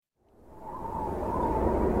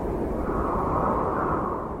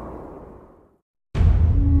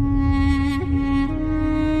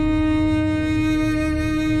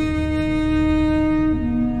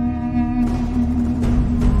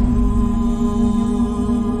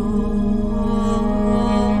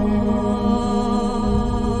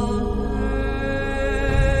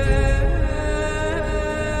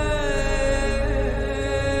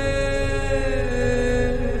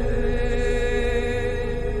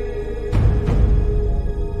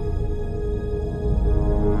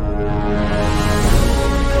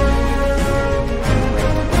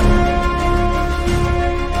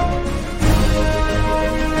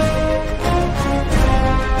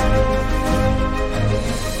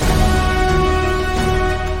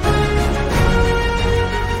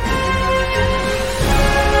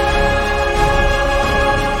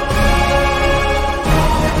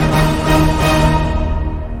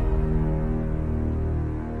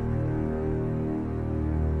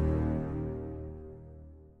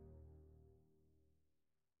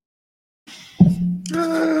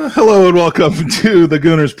Hello and welcome to the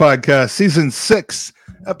Gooners podcast, season 6,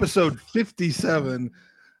 episode 57.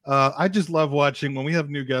 I just love watching when we have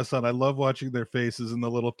new guests on. I love watching their faces in the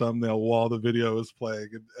little thumbnail while the video is playing.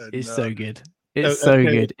 It's so good. It's so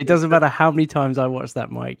good. It doesn't matter how many times I watch that,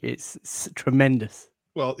 Mike. It's tremendous.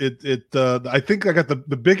 Well, I think I got the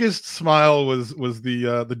biggest smile was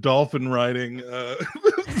the dolphin riding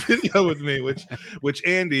video with me, which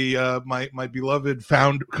Andy, my beloved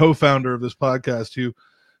co-founder of this podcast, who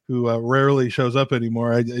rarely shows up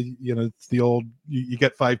anymore. It's the old you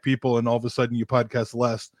get 5 people and all of a sudden you podcast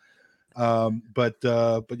less. But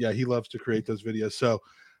yeah, he loves to create those videos. So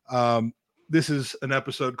this is an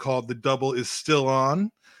episode called "The Double Is Still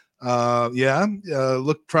On." Trying to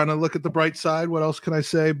look at the bright side. What else can I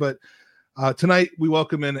say? But tonight we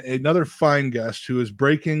welcome in another fine guest who is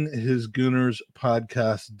breaking his Gooners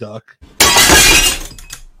podcast duck.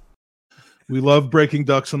 We love breaking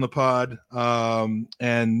ducks on the pod.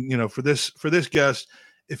 And for this guest,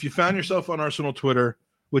 if you found yourself on Arsenal Twitter,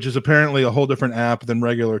 which is apparently a whole different app than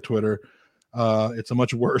regular Twitter, it's a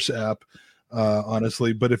much worse app.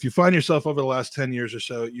 Honestly, but if you find yourself over the last 10 years or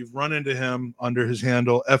so, you've run into him under his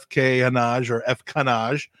handle FK Hanaj or F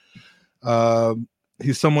Kanaj.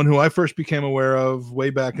 He's someone who I first became aware of way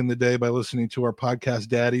back in the day by listening to our podcast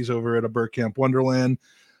daddies over at a Burkamp Wonderland.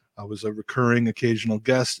 I was a recurring occasional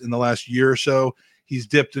guest. In the last year or so, he's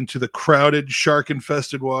dipped into the crowded,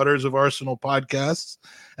 shark-infested waters of Arsenal podcasts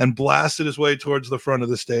and blasted his way towards the front of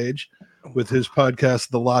the stage with his podcast,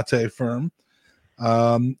 The Latte Firm.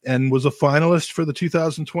 And was a finalist for the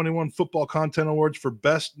 2021 Football Content Awards for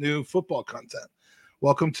Best New Football Content.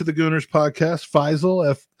 Welcome to the Gooners podcast,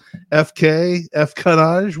 Faisal, FK, F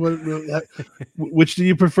Kanaj. Which do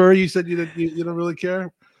you prefer? You said you don't really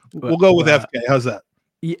care. We'll go with FK. How's that?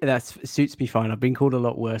 Yeah, that suits me fine. I've been called a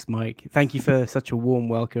lot worse, Mike. Thank you for such a warm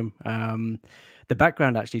welcome. The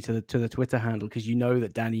background actually to the Twitter handle, because you know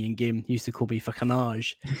that Danny and Gim used to call me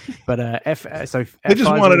Fakanaj, but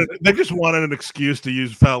they just wanted an excuse to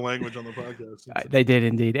use foul language on the podcast. They did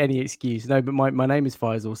indeed, any excuse. No, but my name is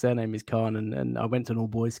Faisal, surname is Khan, and I went to an all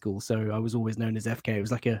boys school, so I was always known as FK. It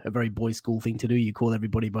was like a very boys school thing to do. You call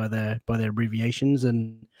everybody by their abbreviations,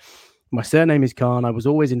 and my surname is Khan. I was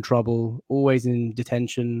always in trouble, always in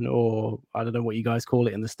detention, or I don't know what you guys call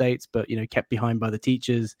it in the States, but kept behind by the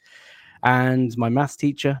teachers. And my maths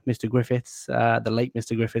teacher, Mr. Griffiths, the late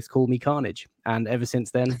Mr. Griffiths, called me Carnage, and ever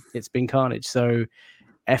since then it's been Carnage. So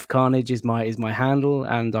F Carnage is my handle,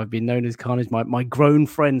 and I've been known as Carnage. My grown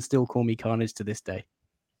friends still call me Carnage to this day.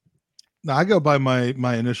 Now I go by my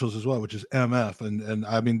initials as well, which is MF, and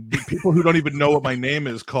I mean people who don't even know what my name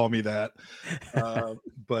is call me that.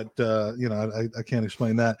 But I can't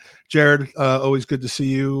explain that. Jared, always good to see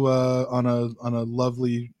you on a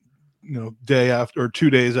lovely day after or 2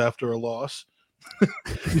 days after a loss.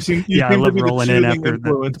 I love rolling in after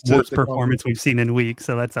the worst performance we've seen in weeks,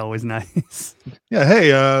 so that's always nice. Yeah,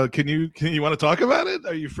 hey, can you want to talk about it?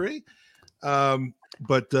 Are you free?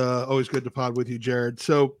 But always good to pod with you, Jared.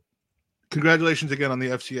 So congratulations again on the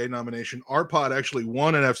FCA nomination. Our pod actually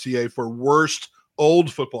won an FCA for worst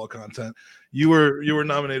old football content. You were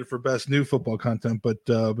nominated for best new football content, but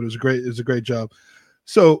it was a great job.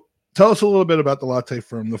 So tell us a little bit about the Latte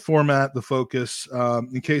Firm, the format, the focus,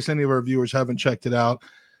 in case any of our viewers haven't checked it out.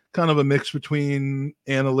 Kind of a mix between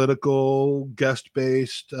analytical,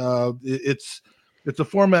 guest-based. It's a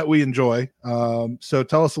format we enjoy. So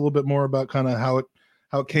tell us a little bit more about kind of how it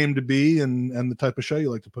came to be and the type of show you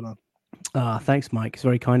like to put on. Thanks, Mike. It's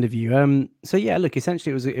very kind of you. So yeah, look,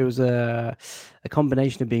 essentially it was a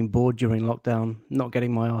combination of being bored during lockdown, not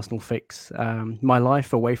getting my Arsenal fix. My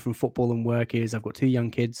life away from football and work is I've got 2 young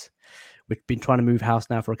kids. We've been trying to move house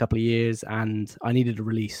now for a couple of years, and I needed a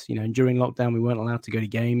release. And during lockdown, we weren't allowed to go to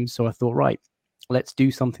games. So I thought, right, let's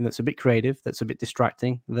do something that's a bit creative, that's a bit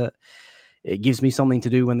distracting, that it gives me something to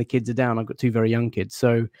do when the kids are down. I've got 2 very young kids.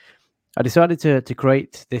 So I decided to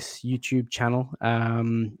create this YouTube channel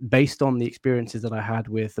based on the experiences that I had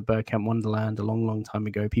with the Burkamp Wonderland a long, long time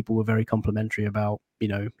ago. People were very complimentary about,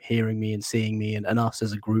 hearing me and seeing me and us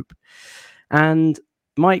as a group. And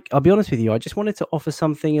Mike, I'll be honest with you, I just wanted to offer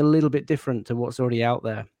something a little bit different to what's already out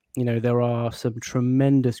there. There are some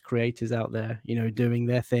tremendous creators out there, doing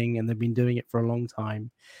their thing, and they've been doing it for a long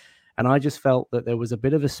time. And I just felt that there was a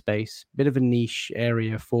bit of a space, bit of a niche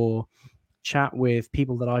area for chat with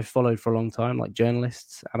people that I've followed for a long time, like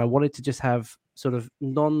journalists. And I wanted to just have sort of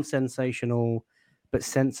non-sensational, but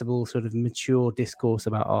sensible, sort of mature discourse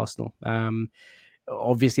about Arsenal.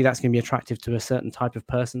 Obviously, that's going to be attractive to a certain type of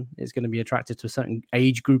person. It's going to be attractive to a certain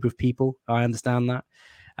age group of people. I understand that.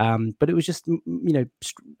 But it was just,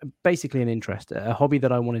 basically an interest, a hobby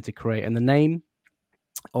that I wanted to create. And the name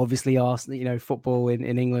Obviously, Arsenal, football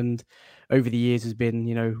in England over the years has been,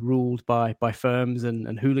 ruled by firms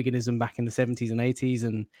and hooliganism back in the 70s and 80s.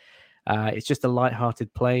 And it's just a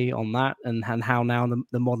light-hearted play on that, and how now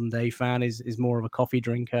the modern day fan is more of a coffee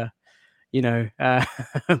drinker, on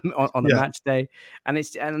a match day, and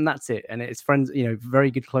that's it. And it's friends, very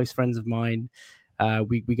good close friends of mine.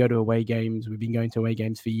 We go to away games. We've been going to away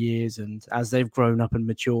games for years, and as they've grown up and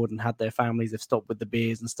matured and had their families, they've stopped with the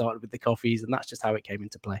beers and started with the coffees, and that's just how it came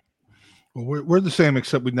into play. Well, we're the same,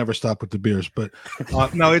 except we never stop with the beers. But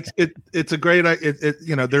no, it's a great.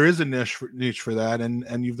 There is a niche for that,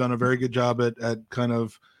 and you've done a very good job at kind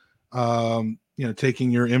of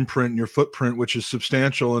taking your imprint and your footprint, which is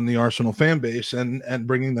substantial in the Arsenal fan base, and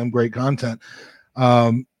bringing them great content.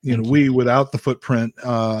 We without the footprint.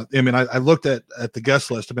 I looked at the guest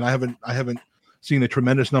list. I haven't seen a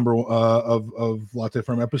tremendous number of Latte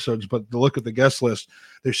Firm episodes, but the look at the guest list,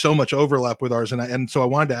 there's so much overlap with ours, and so I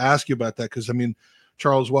wanted to ask you about that, because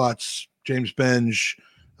Charles Watts, James Benge,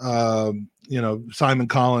 Simon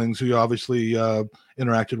Collins, who you obviously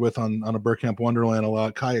interacted with on a Burkamp Wonderland a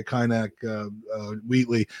lot, Kaya Kynak,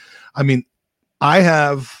 Wheatley. I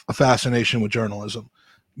have a fascination with journalism.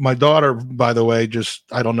 My daughter, by the way,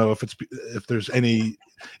 I don't know if there's any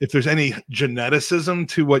geneticism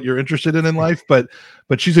to what you're interested in life, but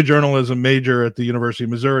she's a journalism major at the University of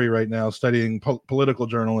Missouri right now, studying political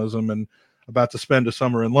journalism, and about to spend a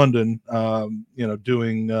summer in London,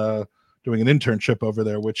 doing an internship over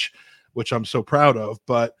there, which I'm so proud of.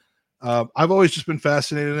 But I've always just been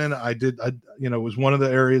fascinated in it. It was one of the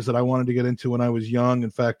areas that I wanted to get into when I was young. In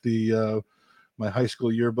fact, my high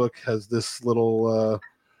school yearbook has this little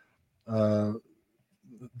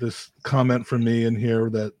this comment from me in here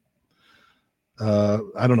that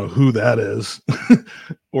I don't know who that is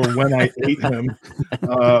or when I ate him,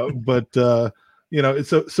 but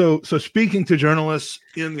so speaking to journalists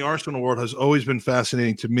in the Arsenal world has always been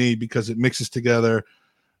fascinating to me, because it mixes together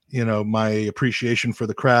my appreciation for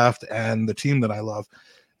the craft and the team that I love.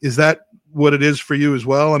 Is that what it is for you as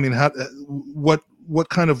well? What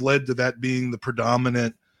kind of led to that being the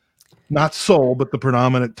predominant, not sole, but the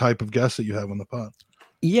predominant type of guest that you have on the pod?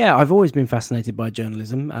 Yeah, I've always been fascinated by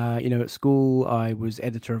journalism. At school, I was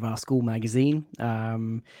editor of our school magazine.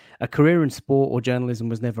 A career in sport or journalism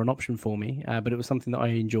was never an option for me, but it was something that I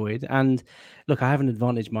enjoyed. And look, I have an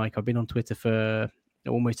advantage, Mike. I've been on Twitter for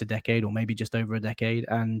almost a decade, or maybe just over a decade,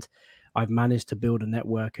 and I've managed to build a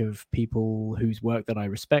network of people whose work that I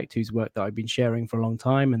respect, whose work that I've been sharing for a long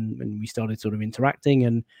time, and we started sort of interacting.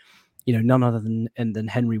 And none other than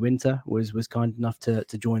Henry Winter was kind enough to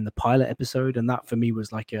join the pilot episode. And that for me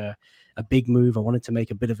was like a big move. I wanted to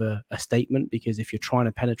make a bit of a statement, because if you're trying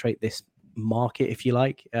to penetrate this market, if you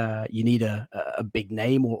like, you need a big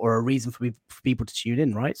name or a reason for people to tune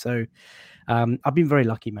in, right? So I've been very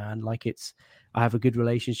lucky, man. I have a good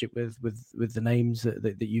relationship with the names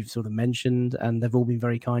that you've sort of mentioned, and they've all been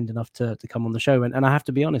very kind enough to come on the show. And I have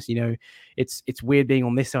to be honest, it's weird being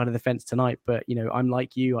on this side of the fence tonight, but I'm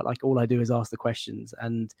like you. All I do is ask the questions,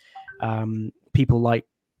 and people like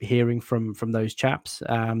hearing from those chaps.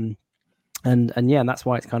 And that's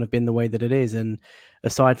why it's kind of been the way that it is. And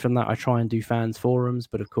aside from that, I try and do fans forums,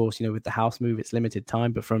 but of course, with the house move, it's limited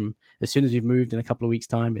time. But from as soon as we've moved in a couple of weeks'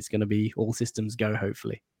 time, it's going to be all systems go,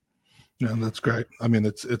 hopefully. Yeah, that's great.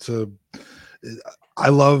 I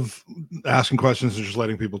love asking questions and just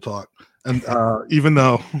letting people talk. And even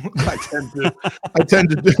though I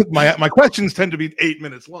tend to do, my questions tend to be 8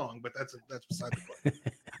 minutes long, but that's beside the point.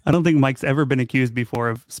 I don't think Mike's ever been accused before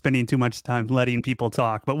of spending too much time letting people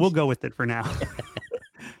talk, but we'll go with it for now.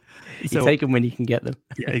 You take them when you can get them.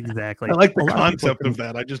 Yeah, exactly. I like the concept of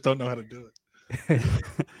that. I just don't know how to do it.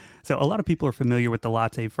 So a lot of people are familiar with the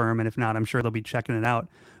Latte Firm, and if not, I'm sure they'll be checking it out.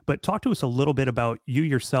 But talk to us a little bit about you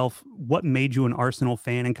yourself. What made you an Arsenal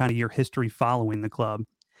fan, and kind of your history following the club?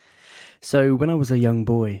 So when I was a young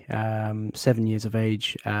boy, 7 years of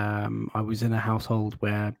age, I was in a household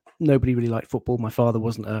where nobody really liked football. My father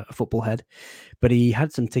wasn't a football head, but he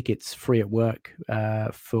had some tickets free at work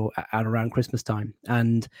for around Christmas time.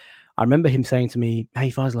 And I remember him saying to me,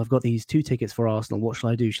 "Hey, Faisal, I've got these 2 tickets for Arsenal. What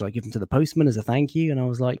shall I do? Shall I give them to the postman as a thank you?" And I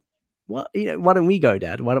was like, "What? Why don't we go,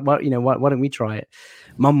 Dad? Why don't we try it?"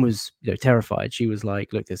 Mum was, terrified. She was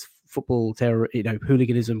like, "Look, there's football terror.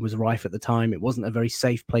 Hooliganism was rife at the time. It wasn't a very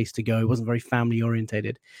safe place to go. It wasn't very family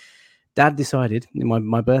orientated." Dad decided,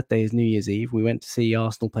 my birthday is New Year's Eve. We went to see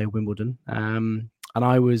Arsenal play Wimbledon. And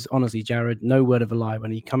I was honestly, Jared, no word of a lie,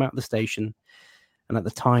 when you come out the station. And at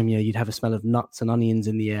the time, you'd have a smell of nuts and onions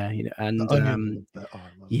in the air, and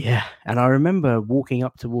and I remember walking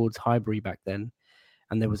up towards Highbury back then,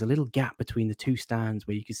 and there was a little gap between the two stands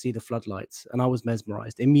where you could see the floodlights, and I was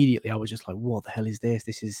mesmerized. Immediately, I was just like, what the hell is this?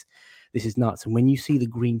 This is nuts. And when you see the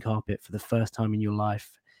green carpet for the first time in your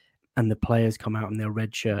life, and the players come out in their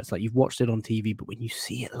red shirts, like you've watched it on TV, but when you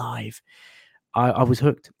see it live, I was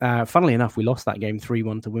hooked. Funnily enough, we lost that game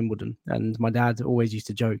 3-1 to Wimbledon. And my dad always used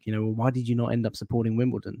to joke, well, why did you not end up supporting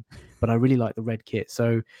Wimbledon? But I really like the red kit.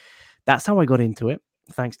 So that's how I got into it.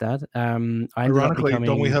 Thanks, Dad. Ironically,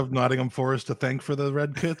 don't we have Nottingham Forest to thank for the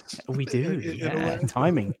red kits? We do. Yeah,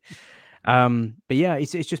 timing. But yeah,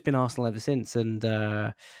 it's just been Arsenal ever since. And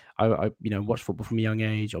I watched football from a young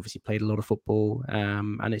age, obviously played a lot of football,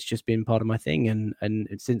 and it's just been part of my thing. And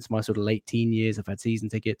since my sort of late teen years, I've had season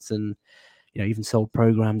tickets and even sold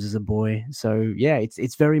programs as a boy. So yeah,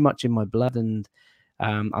 it's very much in my blood, and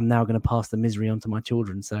I'm now going to pass the misery on to my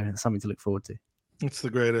children. So it's something to look forward to. It's the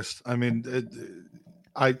greatest. I mean,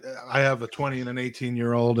 I have a 20 and an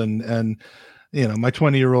 18-year-old, and my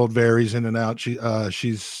 20-year-old varies in and out. She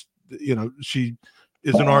is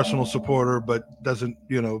an Arsenal supporter, but doesn't,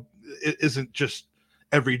 it isn't just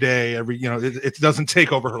every day, it doesn't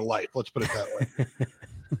take over her life. Let's put it that way.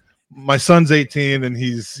 My son's 18, and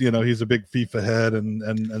he's a big FIFA head,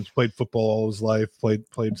 and played football all his life,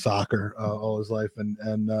 played soccer all his life,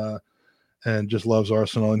 and just loves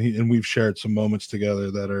Arsenal. And we've shared some moments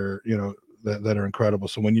together that are, that are incredible.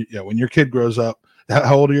 So when your kid grows up,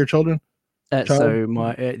 how old are your children? So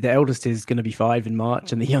the eldest is going to be 5 in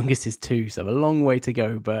March, and the youngest is 2. So a long way to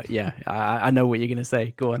go, but yeah, I know what you're going to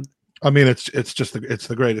say. Go on. I mean, it's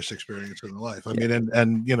the greatest experience in life. I mean,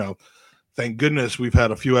 and thank goodness we've had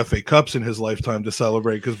a few FA Cups in his lifetime to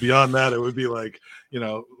celebrate, because beyond that, it would be like,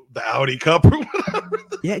 the Audi Cup or whatever.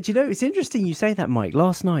 Yeah, do you know, it's interesting you say that, Mike.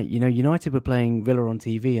 Last night, United were playing Villa on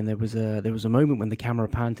TV, and there was a moment when the camera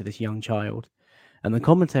panned to this young child, and the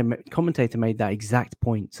commentator made that exact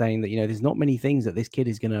point, saying that, there's not many things that this kid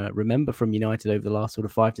is going to remember from United over the last sort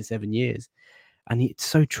of 5 to 7 years. And it's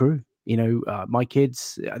so true. My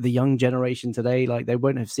kids, the young generation today, like, they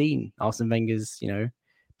won't have seen Arsene Wenger's,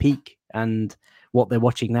 peak, and what they're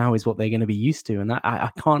watching now is what they're going to be used to. And that I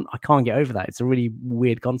can't get over that. It's a really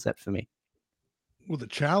weird concept for me. Well, the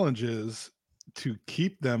challenge is to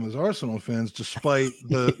keep them as Arsenal fans, despite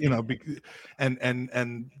the,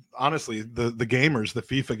 and honestly, the gamers, the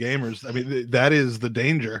FIFA gamers, I mean, that is the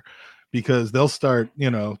danger, because they'll start,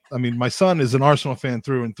 I mean, my son is an Arsenal fan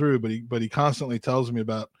through and through, but he constantly tells me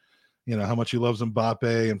about, how much he loves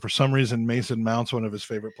Mbappe, and for some reason Mason Mount's one of his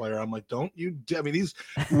favorite players. I'm like, don't you? I mean, he's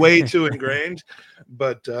way too ingrained.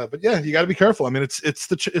 But yeah, you got to be careful. I mean, it's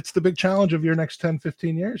the big challenge of your next 10,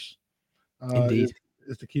 15 years. Indeed,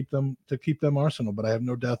 is to keep them Arsenal. But I have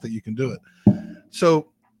no doubt that you can do it. So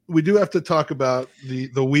we do have to talk about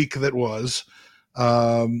the week that was,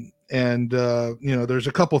 and there's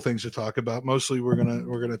a couple things to talk about. Mostly we're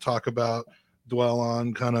gonna talk about, dwell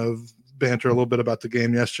on, kind of banter a little bit about the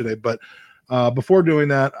game yesterday, but before doing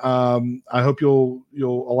that, I hope you'll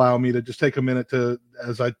allow me to just take a minute to,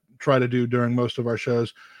 as I try to do during most of our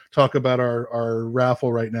shows, talk about our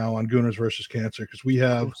raffle right now on Gooners versus Cancer, because we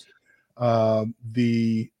have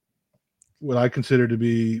what I consider to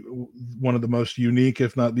be one of the most unique,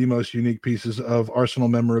 if not the most unique, pieces of Arsenal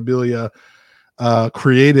memorabilia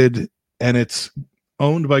created, and it's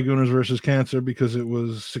owned by Gooners versus Cancer because it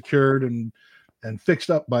was secured and fixed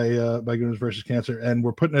up by Gooners versus Cancer, and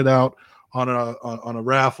we're putting it out on a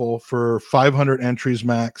raffle for 500 entries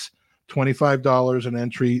max, $25 an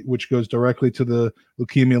entry, which goes directly to the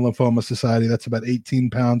Leukemia Lymphoma Society. That's about 18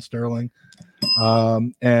 pounds sterling.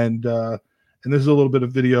 And this is a little bit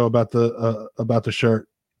of video about the shirt.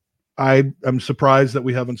 I am surprised that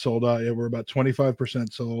we haven't sold out yet. We're about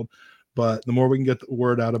 25% sold, but the more we can get the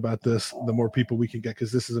word out about this, the more people we can get,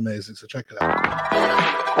 because this is amazing. So check it out.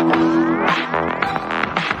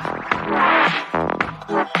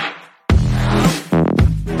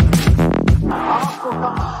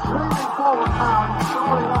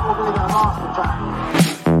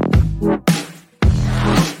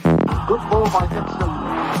 Good ball by Gibson.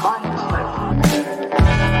 Finding Smith.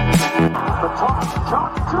 The top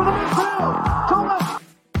shot to the midfield. Thomas.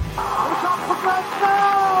 It's up for grabs now.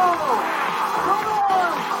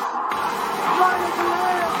 Thomas. Right at the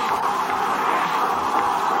end.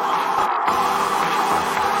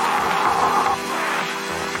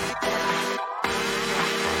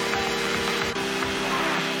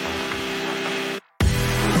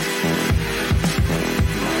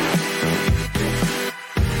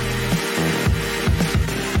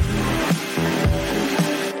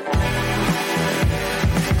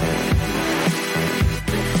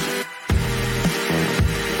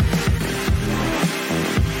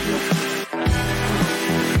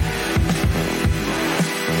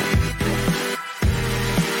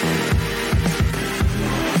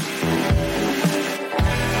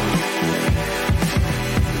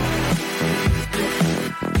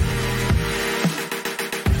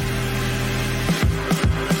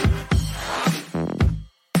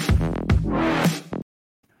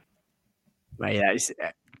 yeah, it's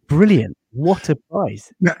brilliant. What a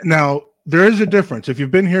prize. Now, there is a difference. If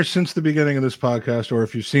you've been here since the beginning of this podcast, or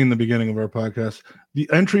if you've seen the beginning of our podcast, the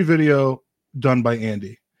entry video done by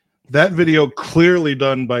Andy, that video clearly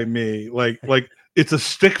done by me, like it's a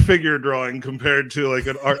stick figure drawing compared to like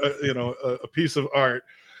an art, a piece of art.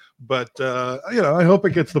 But I hope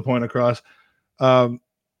it gets the point across.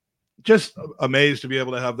 Just amazed to be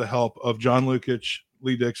able to have the help of John Lukic,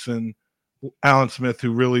 Lee Dixon, Alan Smith,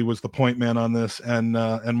 who really was the point man on this, and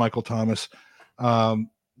Michael Thomas.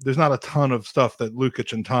 There's not a ton of stuff that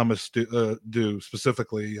Lukic and Thomas do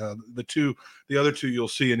specifically. The other two you'll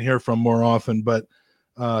see and hear from more often, but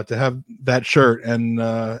to have that shirt and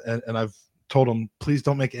I've told them, please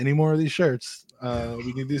don't make any more of these shirts.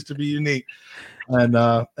 We need these to be unique, and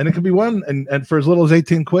it can be won and for as little as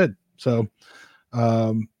 18 quid. So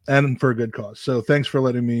and for a good cause. So thanks for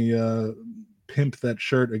letting me pimp that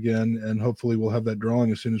shirt again, and hopefully we'll have that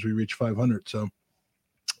drawing as soon as we reach 500. So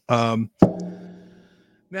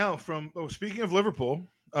now speaking of Liverpool,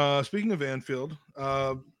 speaking of Anfield,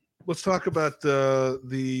 let's talk about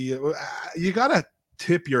you gotta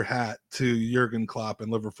tip your hat to Jurgen Klopp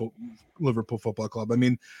and Liverpool Football Club. I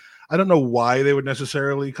mean, I don't know why they would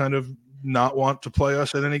necessarily kind of not want to play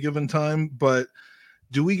us at any given time, but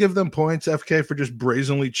do we give them points, FK, for just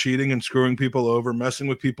brazenly cheating and screwing people over, messing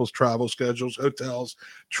with people's travel schedules, hotels,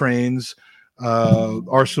 trains,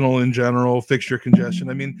 Arsenal in general, fixture congestion?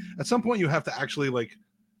 I mean, at some point you have to actually like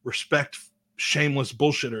respect shameless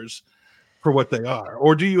bullshitters for what they are.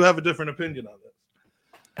 Or do you have a different opinion on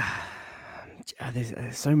this?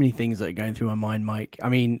 There's so many things that are going through my mind, Mike. I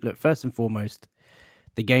mean, look, first and foremost,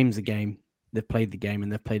 the game's a game. They've played the game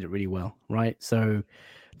and they've played it really well, right? So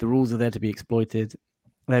the rules are there to be exploited.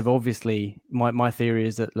 They've obviously, my theory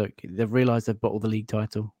is that, look, they've realized they've bottled the league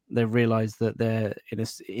title. They've realized that they're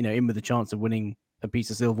in with a chance of winning a piece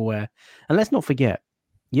of silverware. And let's not forget,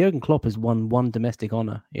 Jurgen Klopp has won one domestic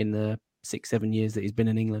honor in the 6-7 years that he's been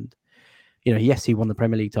in England. Yes, he won the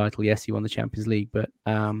Premier League title. Yes, he won the Champions League. But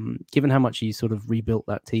given how much he sort of rebuilt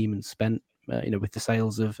that team and spent, with the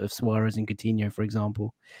sales of Suarez and Coutinho, for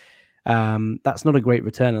example, that's not a great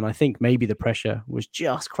return. And I think maybe the pressure was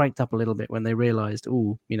just cranked up a little bit when they realized,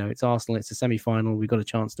 it's Arsenal, it's a semi-final, we've got a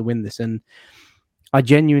chance to win this. And I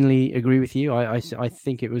genuinely agree with you. I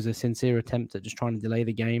think it was a sincere attempt at just trying to delay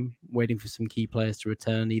the game, waiting for some key players to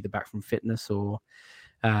return, either back from fitness or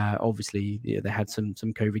obviously they had some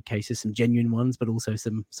COVID cases, some genuine ones, but also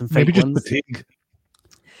some fake maybe just ones. Fatigue.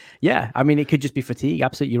 Yeah, I mean, it could just be fatigue.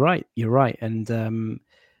 Absolutely right. You're right. And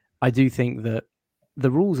I do think that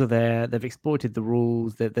the rules are there. They've exploited the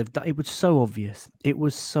rules. They've done. It was so obvious. It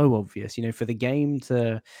was so obvious. For the game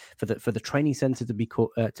for the training center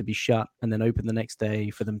to be shut and then open the next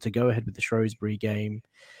day, for them to go ahead with the Shrewsbury game,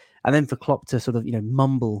 and then for Klopp to sort of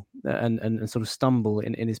mumble and sort of stumble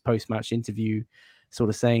in his post-match interview, sort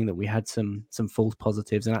of saying that we had some false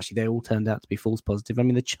positives, and actually they all turned out to be false positive. I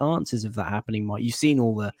mean, the chances of that happening, Mike, you've seen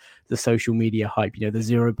all the social media hype, the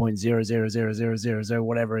 0.0000000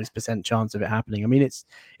 whatever is % chance of it happening. I mean, it's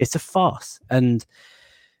a farce. And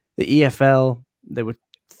the EFL, there were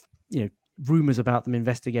rumors about them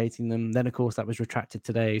investigating them. Then of course that was retracted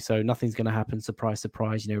today, so nothing's going to happen. Surprise,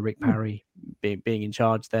 surprise. Rick Parry being in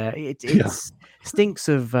charge there. It stinks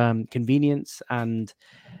of convenience, and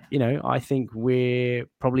I think we're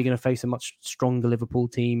probably going to face a much stronger Liverpool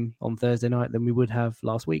team on Thursday night than we would have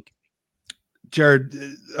last week. Jared,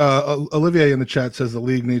 Olivier in the chat says the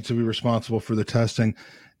league needs to be responsible for the testing.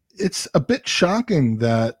 It's a bit shocking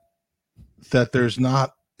that there's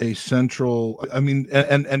not a central, I mean,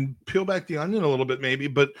 and peel back the onion a little bit maybe,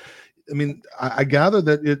 but I mean, I gather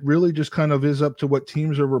that it really just kind of is up to what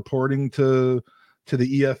teams are reporting to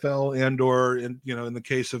the EFL and or in the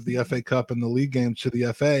case of the FA Cup and the league games to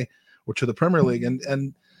the FA or to the Premier League,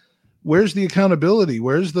 and where's the accountability?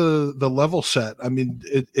 Where's the level set? I mean,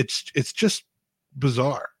 it's just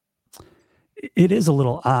bizarre. It is a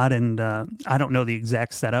little odd, and I don't know the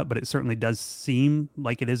exact setup, but it certainly does seem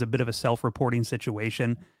like it is a bit of a self-reporting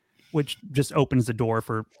situation, which just opens the door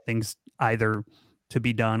for things either to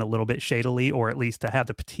be done a little bit shadily or at least to have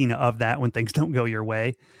the patina of that when things don't go your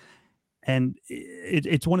way. And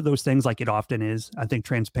it's one of those things, like it often is. I think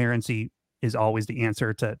transparency is always the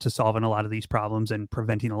answer to solving a lot of these problems and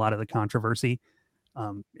preventing a lot of the controversy.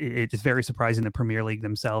 It is very surprising the Premier League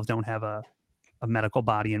themselves don't have a medical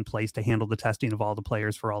body in place to handle the testing of all the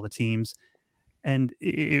players for all the teams. And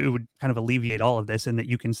it would kind of alleviate all of this in that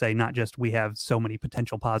you can say, not just we have so many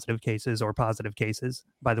potential positive cases or positive cases.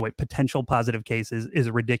 By the way, potential positive cases is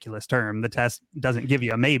a ridiculous term. The test doesn't give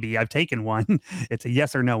you a maybe. I've taken one. It's a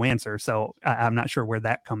yes or no answer. So I'm not sure where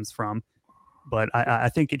that comes from. But I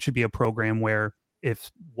think it should be a program where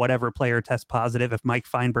if whatever player tests positive, if Mike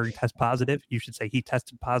Feinberg tests positive, you should say he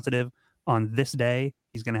tested positive on this day.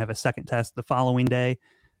 He's going to have a second test the following day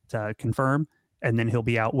to confirm, and then he'll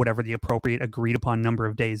be out whatever the appropriate agreed upon number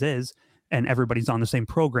of days is, and everybody's on the same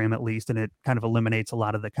program at least, and it kind of eliminates a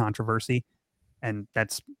lot of the controversy. And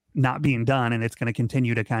that's not being done, and it's going to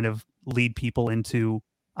continue to kind of lead people into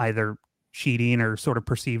either cheating or sort of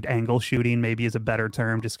perceived angle shooting, maybe is a better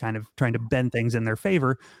term, just kind of trying to bend things in their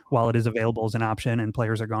favor while it is available as an option and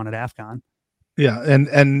players are gone at AFCON. Yeah,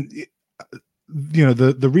 and you know,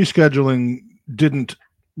 the rescheduling didn't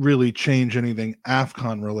really change anything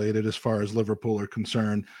AFCON related as far as Liverpool are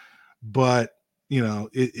concerned, but you know,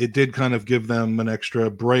 it did kind of give them an extra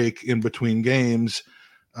break in between games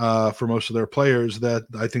for most of their players that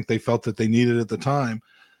I think they felt that they needed at the time.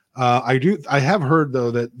 I have heard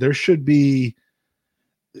though that there should be,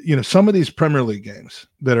 you know, some of these Premier League games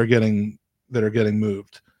that are getting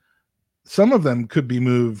moved. Some of them could be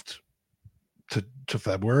moved to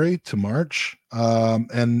February, to March.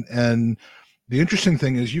 And the interesting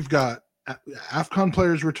thing is you've got AFCON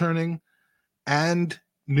players returning and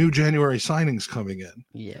new January signings coming in.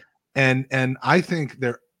 Yeah. And I think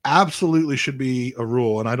there absolutely should be a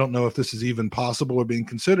rule, and I don't know if this is even possible or being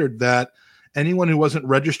considered, that anyone who wasn't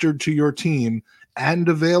registered to your team and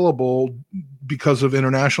available because of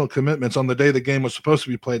international commitments on the day the game was supposed to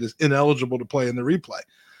be played is ineligible to play in the replay.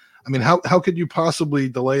 I mean, how could you possibly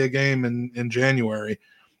delay a game in January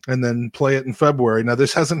and then play it in February? Now,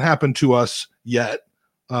 this hasn't happened to us yet.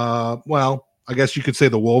 Well, I guess you could say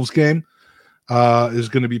the Wolves game is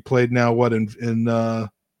going to be played now, what, in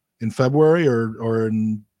February or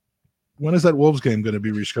in when is that Wolves game going to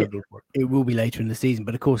be rescheduled for? It will be later in the season,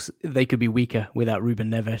 but of course they could be weaker without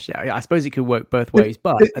Ruben Neves. I suppose it could work both ways,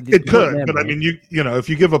 but it could. But I mean, you know, if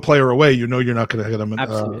you give a player away, you know you're not going to hit them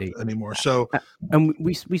anymore. So, and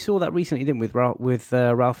we saw that recently, didn't we, with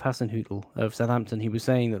Ralph Hasenhüttl of Southampton. He was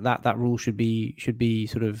saying that rule should be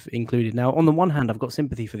sort of included. Now, on the one hand, I've got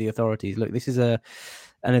sympathy for the authorities. Look, this is an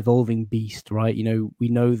evolving beast, right? You know, we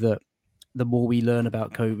know that the more we learn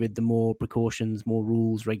about COVID, the more precautions, more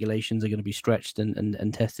rules, regulations are going to be stretched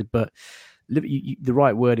and tested. But the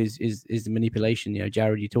right word is the manipulation. You know,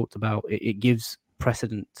 Jared, you talked about it gives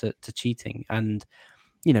precedent to cheating. And,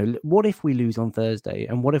 you know, what if we lose on Thursday?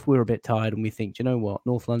 And what if we're a bit tired and we think, you know what,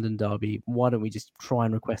 North London derby, why don't we just try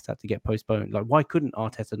and request that to get postponed? Like, why couldn't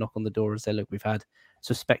Arteta knock on the door and say, look, we've had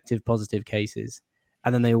suspected positive cases,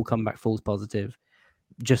 and then they all come back false positive?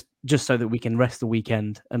 Just so that we can rest the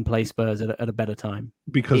weekend and play Spurs at a better time.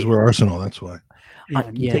 Because we're Arsenal, that's why.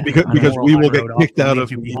 Because we will get kicked out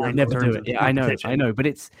of. I never do it. Yeah, I know.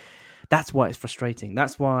 But that's why it's frustrating.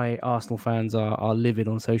 That's why Arsenal fans are livid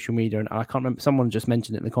on social media. And I can't remember. Someone just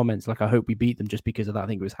mentioned it in the comments. Like, I hope we beat them just because of that. I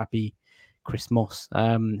think it was Happy Chris Moss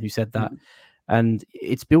who said that. And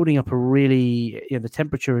it's building up a really. You know, the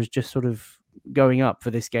temperature is just sort of going up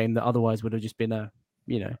for this game that otherwise would have just been a.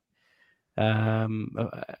 You know. It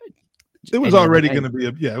was already going to be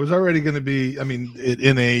it was already going to be, I mean,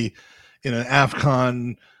 in an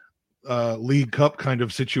AFCON League Cup kind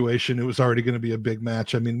of situation, it was already going to be a big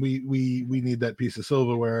match. I mean, we need that piece of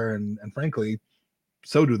silverware, and frankly,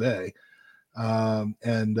 so do they. Now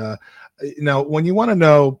when you want to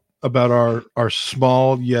know about our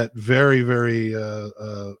small yet very, very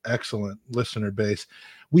excellent listener base,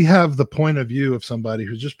 we have the point of view of somebody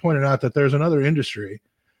who's just pointed out that there's another industry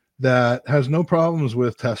that has no problems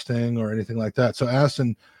with testing or anything like that. So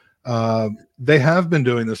Aston, they have been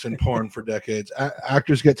doing this in porn for decades.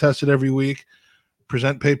 Actors get tested every week,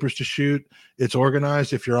 present papers to shoot. It's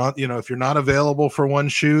organized. If you're not available for one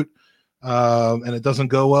shoot and it doesn't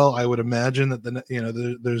go well, I would imagine that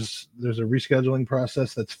there's a rescheduling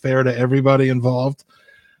process that's fair to everybody involved.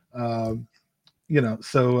 So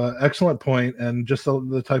excellent point, and just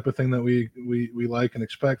the type of thing that we like and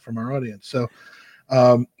expect from our audience. So.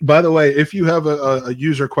 By the way, if you have a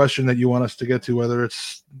user question that you want us to get to, whether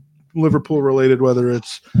it's Liverpool related, whether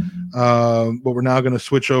it's what we're now going to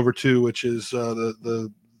switch over to, which is the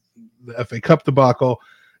FA Cup debacle,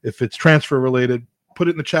 if it's transfer related, put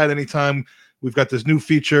it in the chat anytime. We've got this new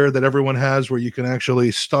feature that everyone has where you can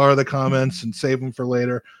actually star the comments and save them for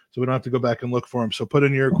later, so we don't have to go back and look for them. So put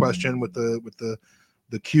in your question with the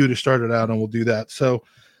cue to start it out, and we'll do that. So,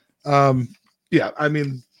 I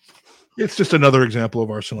mean. It's just another example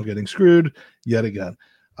of Arsenal getting screwed yet again.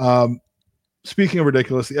 Speaking of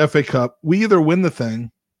ridiculous, the FA Cup, we either win the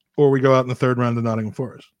thing or we go out in the third round to Nottingham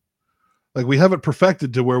Forest. Like, we have it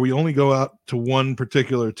perfected to where we only go out to one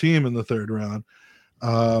particular team in the third round.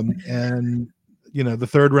 And, you know, the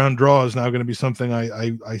third round draw is now going to be something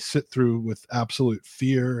I sit through with absolute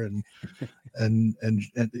fear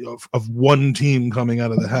of one team coming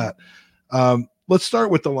out of the hat. Let's start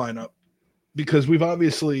with the lineup, because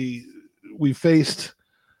we faced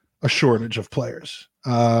a shortage of players.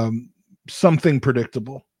 Something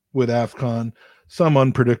predictable with AFCON, some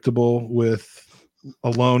unpredictable with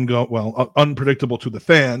unpredictable to the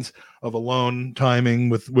fans of a loan timing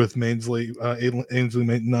with Ainsley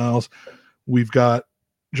Maitland-Niles. We've got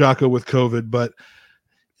Xhaka with COVID, but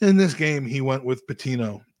in this game he went with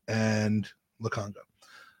Patino and Lokonga.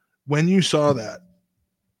 When you saw that,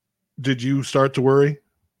 did you start to worry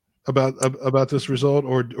about this result,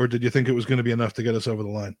 or did you think it was going to be enough to get us over the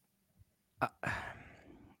line?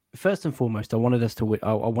 First and foremost, I wanted us to win.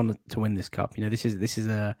 I wanted to win this cup. This is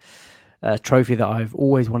a trophy that I've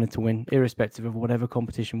always wanted to win, irrespective of whatever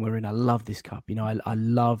competition we're in. I love this cup. I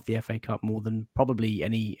love the FA Cup more than probably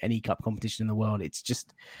any cup competition in the world. It's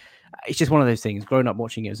just one of those things. Growing up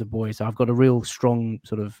watching it as a boy, so I've got a real strong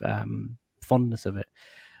sort of fondness of it.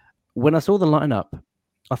 When I saw the lineup,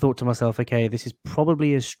 I thought to myself, okay, this is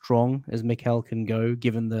probably as strong as Mikel can go,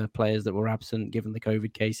 given the players that were absent, given the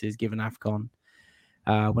COVID cases, given AFCON.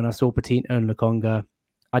 When I saw Patino and Lokonga,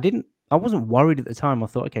 I wasn't worried at the time. I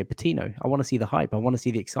thought, okay, Patino, I want to see the hype. I want to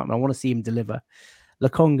see the excitement. I want to see him deliver.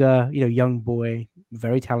 Lokonga, young boy,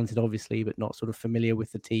 very talented, obviously, but not sort of familiar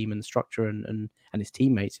with the team and the structure and his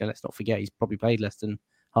teammates. Let's not forget, he's probably played less than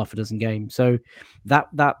half a dozen games. So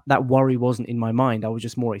that worry wasn't in my mind. I was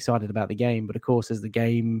just more excited about the game. But of course, as the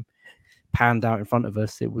game panned out in front of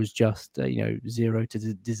us, it was just, 0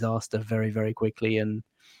 to disaster very, very quickly. And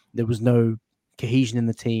there was no cohesion in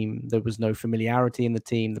the team. There was no familiarity in the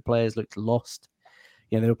team. The players looked lost.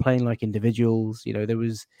 They were playing like individuals.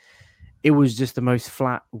 It was just the most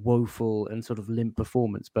flat, woeful, and sort of limp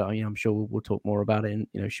performance. But I'm sure we'll talk more about it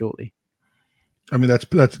shortly. I mean, that's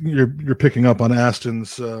you're picking up on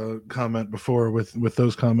Aston's comment before with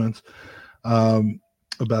those comments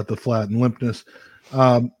about the flat and limpness.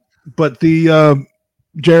 But the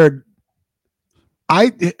Jared,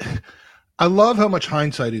 I love how much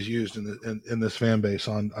hindsight is used in this fan base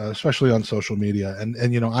on especially on social media, and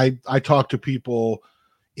I talk to people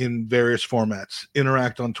in various formats,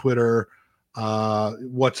 interact on Twitter,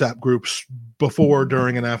 WhatsApp groups before,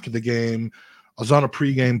 during, and after the game. I was on a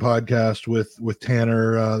pregame podcast with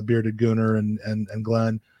Tanner, bearded Gooner, and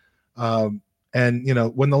Glenn. And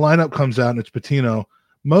when the lineup comes out and it's Patino,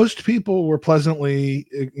 most people were pleasantly,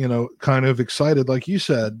 kind of excited, like you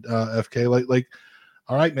said, FK, like,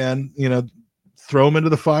 all right, man, throw him into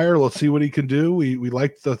the fire. Let's see what he can do. We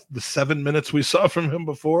liked the 7 minutes we saw from him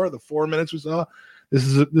before, the 4 minutes we saw. This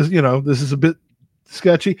is a bit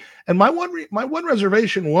sketchy. And my one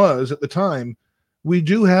reservation was, at the time, we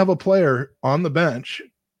do have a player on the bench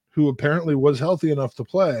who apparently was healthy enough to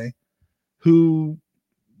play, who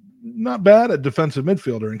not bad at defensive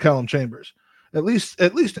midfielder in Callum Chambers, at least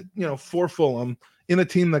for Fulham, in a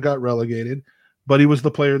team that got relegated, but he was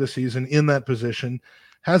the player of the season in that position,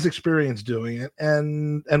 has experience doing it,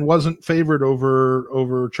 and wasn't favored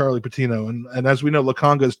over Charlie Patino. And as we know,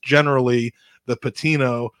 Lokonga is generally the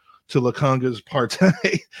Patino to Lokonga's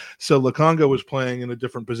partey. So Lokonga was playing in a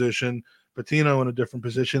different position, Patino in a different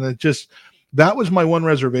position. That was my one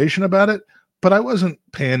reservation about it, but I wasn't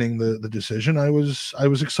panning the decision. I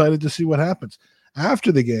was excited to see what happens. After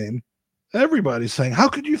the game, everybody's saying, how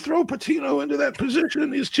could you throw Patino into that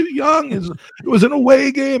position? He's too young. It was an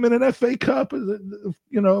away game in an FA Cup. You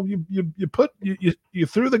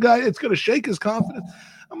threw the guy, it's going to shake his confidence.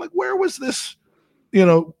 I'm like, where was this,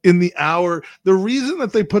 in the hour? The reason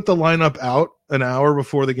that they put the lineup out an hour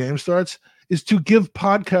before the game starts is to give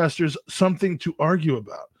podcasters something to argue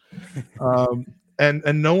about.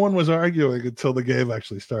 And no one was arguing until the game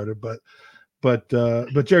actually started. But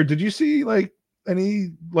Jared, did you see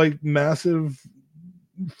any massive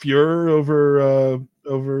furor over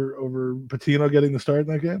Patino getting the start in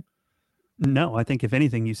that game? No, I think if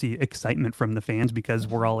anything, you see excitement from the fans because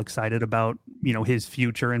we're all excited about, his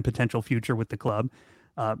future and potential future with the club.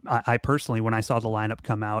 I personally, when I saw the lineup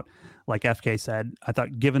come out, like FK said, I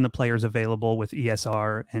thought given the players available with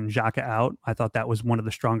ESR and Xhaka out, I thought that was one of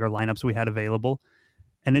the stronger lineups we had available.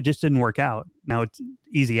 And it just didn't work out. Now, it's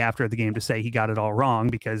easy after the game to say he got it all wrong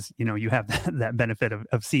because, you have that benefit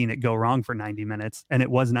of seeing it go wrong for 90 minutes. And it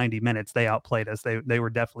was 90 minutes. They outplayed us. They were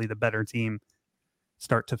definitely the better team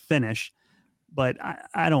start to finish. But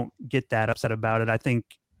I don't get that upset about it. I think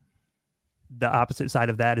the opposite side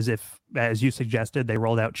of that is if, as you suggested, they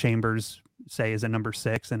rolled out Chambers, say, as a number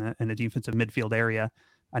 6 in a defensive midfield area.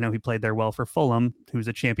 I know he played there well for Fulham, who's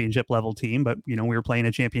a championship level team, but, we were playing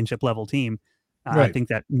a championship level team. Right. I think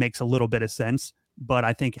that makes a little bit of sense. But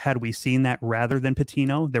I think had we seen that rather than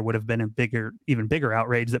Patino, there would have been even bigger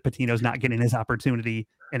outrage that Patino's not getting his opportunity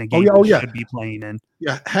in a game he should be playing in.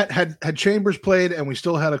 Yeah, had Chambers played and we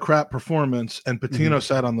still had a crap performance and Patino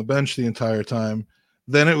sat on the bench the entire time,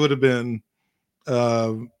 then it would have been,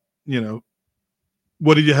 what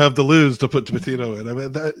did you have to lose to put Patino in? I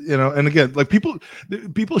mean, that, and again, like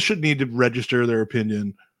people should need to register their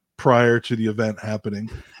opinion prior to the event happening.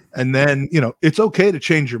 And then, it's okay to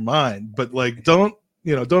change your mind, but like, don't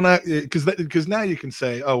act, because now you can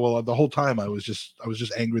say, oh, well, the whole time I was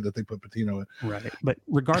just angry that they put Patino in. Right. But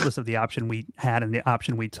regardless of the option we had and the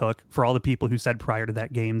option we took, for all the people who said prior to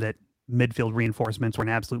that game that midfield reinforcements were an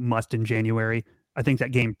absolute must in January, I think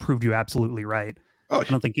that game proved you absolutely right. Oh, I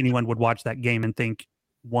don't think anyone would watch that game and think,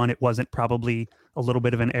 one, it wasn't probably a little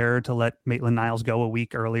bit of an error to let Maitland-Niles go a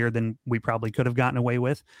week earlier than we probably could have gotten away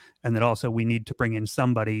with. And that also we need to bring in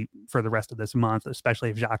somebody for the rest of this month,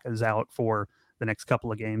 especially if Xhaka is out for the next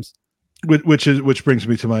couple of games. Which brings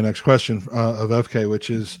me to my next question of FK,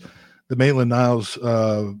 which is the Maitland-Niles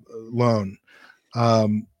loan.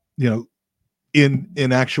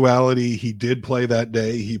 In actuality, he did play that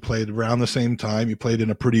day. He played around the same time. He played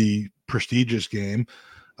in a pretty prestigious game.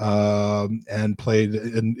 And played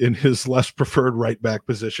in his less preferred right back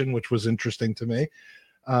position, which was interesting to me.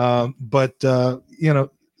 But does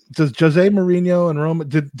Jose Mourinho and Roma,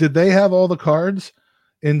 did they have all the cards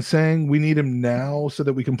in saying we need him now so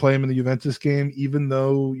that we can play him in the Juventus game, even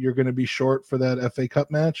though you're going to be short for that FA Cup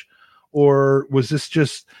match? Or was this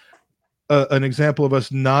just an example of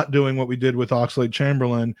us not doing what we did with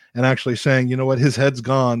Oxlade-Chamberlain and actually saying, you know what, his head's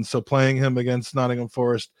gone, so playing him against Nottingham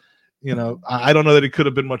Forest, I don't know that it could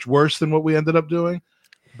have been much worse than what we ended up doing,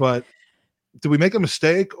 but did we make a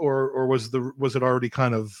mistake or was it already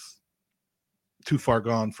kind of too far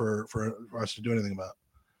gone for us to do anything about?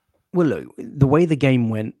 Well, look, the way the game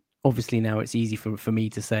went, obviously now it's easy for me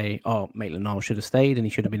to say, oh, Maitland-Niles should have stayed and he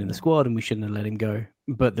should have been in the squad and we shouldn't have let him go.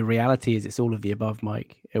 But the reality is it's all of the above,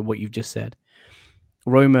 Mike, what you've just said.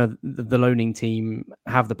 Roma, the loaning team,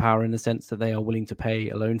 have the power in the sense that they are willing to pay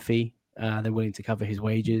a loan fee. They're willing to cover his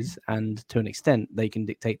wages, and to an extent, they can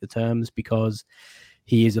dictate the terms because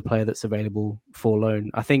he is a player that's available for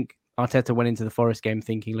loan. I think Arteta went into the Forest game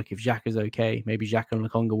thinking, look, if Xhaka's okay, maybe Xhaka and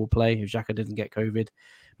Lokonga will play. If Xhaka doesn't get COVID,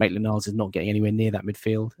 Maitland-Niles is not getting anywhere near that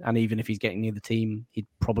midfield. And even if he's getting near the team, he'd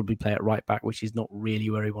probably play at right back, which is not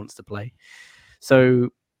really where he wants to play. So,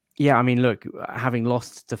 yeah, I mean, look, having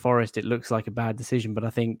lost to Forest, it looks like a bad decision, but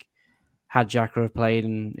I think had Xhaka have played,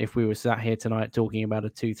 and if we were sat here tonight talking about a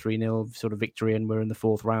 2-3-0 sort of victory and we're in the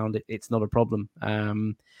fourth round, it's not a problem.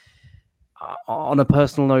 On a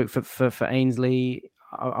personal note for Ainsley,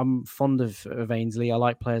 I'm fond of Ainsley. I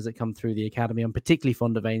like players that come through the academy. I'm particularly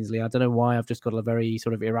fond of Ainsley. I don't know why. I've just got a very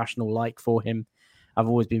sort of irrational like for him. I've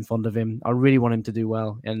always been fond of him. I really want him to do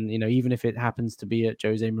well. And, even if it happens to be at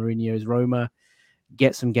Jose Mourinho's Roma,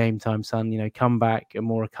 get some game time, son. Come back a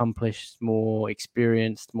more accomplished, more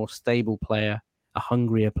experienced, more stable player, a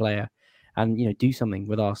hungrier player, and do something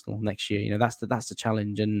with Arsenal next year. That's the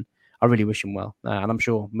challenge, and I really wish him well. And I'm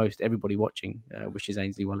sure everybody watching wishes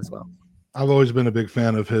Ainsley well as well. I've always been a big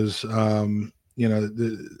fan of his. I've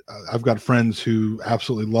got friends who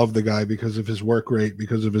absolutely love the guy because of his work rate,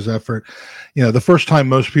 because of his effort. The first time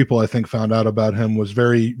most people I think found out about him was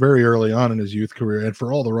very, very early on in his youth career, and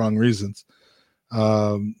for all the wrong reasons.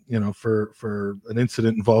 For an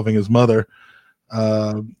incident involving his mother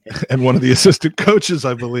and one of the assistant coaches,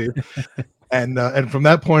 I believe. And from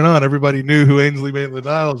that point on, everybody knew who Ainsley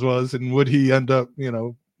Maitland-Niles was and would he end up,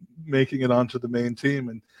 making it onto the main team.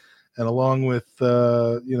 And along with,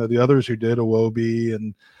 the others who did, Iwobi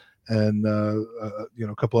and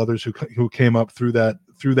a couple others who came up through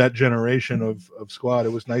that generation of squad,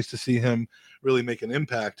 it was nice to see him really make an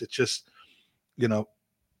impact. It's just,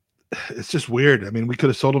 it's just weird. I mean, we could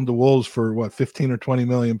have sold him to Wolves for 15 or 20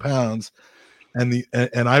 million pounds, and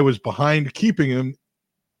I was behind keeping him,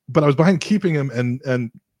 but I was behind keeping him and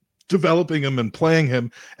developing him and playing him,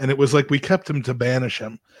 and it was like we kept him to banish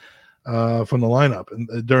him from the lineup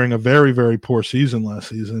and during a very, very poor season last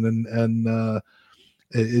season, and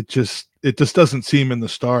it just doesn't seem in the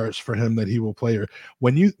stars for him that he will play here.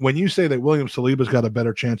 When you say that William Saliba's got a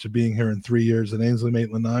better chance of being here in 3 years than Ainsley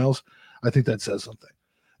Maitland-Niles, I think that says something.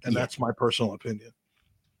 And that's my personal opinion.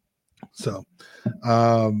 So,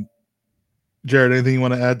 Jared, anything you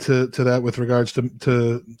want to add to that with regards to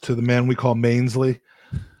the man we call Mainsley?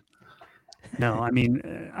 No, I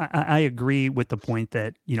mean, I agree with the point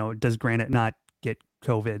that, does Granit not get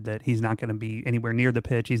COVID, that he's not going to be anywhere near the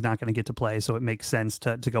pitch. He's not going to get to play. So it makes sense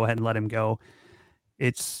to go ahead and let him go.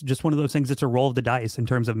 it's just one of those things. It's a roll of the dice in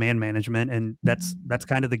terms of man management, and that's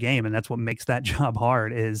kind of the game, and that's what makes that job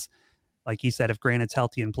hard. Is like he said, if Granite's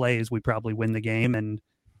healthy and plays, we probably win the game, and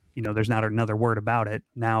there's not another word about it.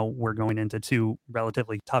 Now we're going into 2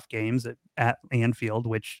 relatively tough games at Anfield,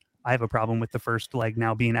 which I have a problem with the first leg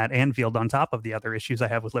now being at Anfield on top of the other issues I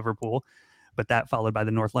have with Liverpool. But that followed by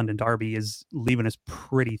the North London Derby is leaving us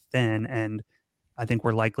pretty thin. And I think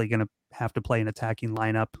we're likely going to have to play an attacking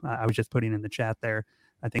lineup. I was just putting in the chat there.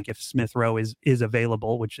 I think if Smith Rowe is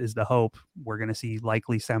available, which is the hope, we're going to see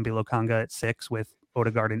likely Sambi Lokanga at 6 with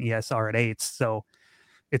Odegaard and ESR at 8. So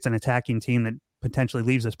it's an attacking team that potentially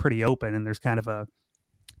leaves us pretty open. And there's kind of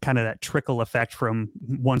that trickle effect from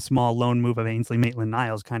one small loan move of Ainsley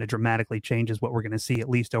Maitland-Niles kind of dramatically changes what we're going to see at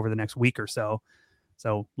least over the next week or so.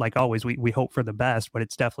 So like always, we hope for the best, but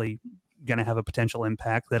it's definitely going to have a potential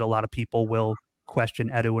impact that a lot of people will question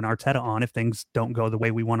Edu and Arteta on if things don't go the way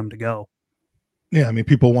we want them to go. Yeah, I mean,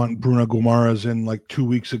 people want Bruno Guimaraes in like 2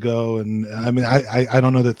 weeks ago, and I mean, I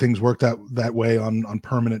don't know that things work that way on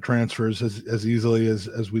permanent transfers as easily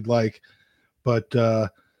as we'd like, but I'm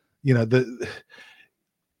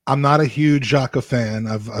not a huge Xhaka fan.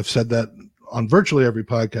 I've said that on virtually every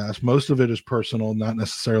podcast. Most of it is personal, not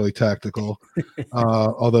necessarily tactical.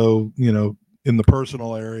 Although, in the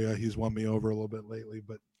personal area, he's won me over a little bit lately,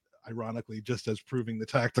 but ironically, just as proving the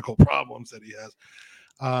tactical problems that he has.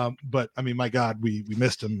 But I mean, my God, we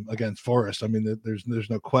missed him against Forest. I mean, there's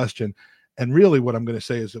no question. And really what I'm going to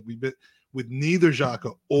say is that with neither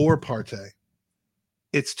Xhaka or Partey,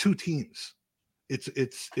 it's 2 teams. It's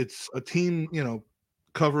a team,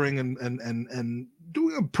 covering and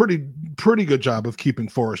doing a pretty good job of keeping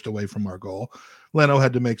Forest away from our goal. Leno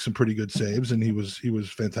had to make some pretty good saves, and he was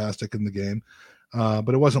fantastic in the game.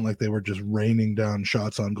 But it wasn't like they were just raining down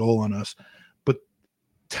shots on goal on us. But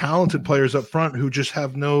talented players up front who just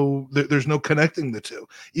have there's no connecting the two,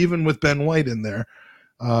 even with Ben White in there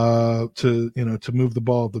to move the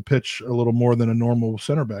ball up the pitch a little more than a normal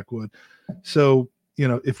center back would. So,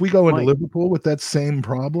 if we go into Liverpool with that same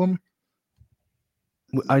problem,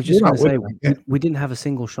 I was just going to say we didn't have a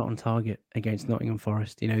single shot on target against Nottingham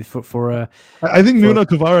Forest. I think Nuno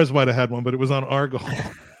Tavares might have had one, but it was on our goal.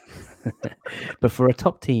 But for a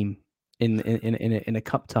top team in a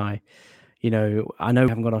cup tie, I know we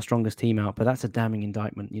haven't got our strongest team out, but that's a damning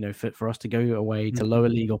indictment. For us to go away to lower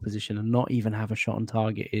league opposition and not even have a shot on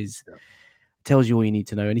target tells you all you need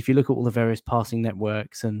to know. And if you look at all the various passing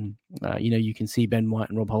networks, and you can see Ben White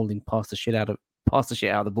and Rob Holding pass the shit out of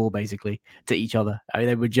the ball basically to each other. I mean,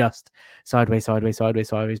 they were just sideways,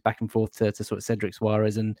 back and forth to sort of Cedric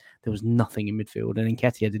Suarez, and there was nothing in midfield. And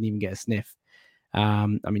Nketiah didn't even get a sniff. I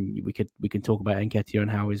mean, we can talk about Nketiah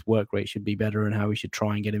and how his work rate should be better and how he should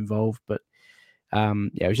try and get involved. But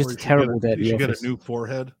it was just a terrible day at the office. Get a new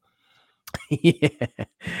forehead. It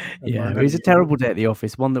was a terrible day at the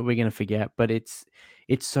office, one that we're going to forget. But it's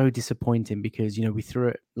so disappointing because we threw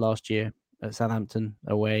it last year at Southampton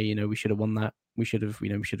away. We should have won that. We should have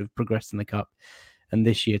progressed in the cup. And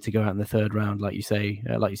this year to go out in the 3rd round, like you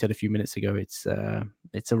said a few minutes ago, it's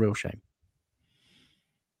a real shame.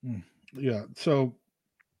 Yeah. So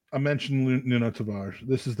I mentioned Nuno Tavares.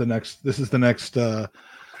 This is the next. I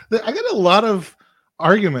get a lot of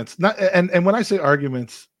arguments. And when I say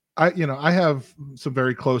arguments, I have some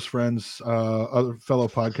very close friends, other fellow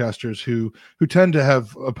podcasters who tend to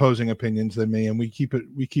have opposing opinions than me, and we keep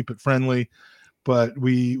it friendly, but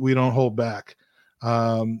we don't hold back.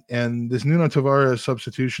 And this Nuno Tavares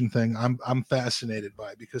substitution thing, I'm fascinated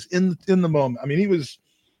by, because in the moment, I mean, he was,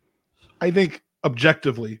 I think,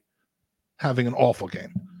 objectively having an awful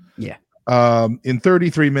game. Yeah. In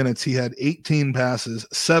 33 minutes, he had 18 passes,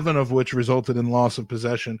 7 of which resulted in loss of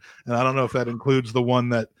possession, and I don't know if that includes the one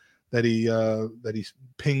that he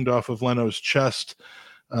pinged off of Leno's chest.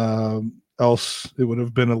 Else it would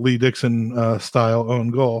have been a Lee Dixon style own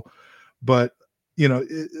goal. But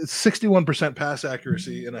it's 61% pass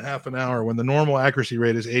accuracy in a half an hour when the normal accuracy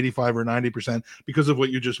rate is 85 or 90% because of what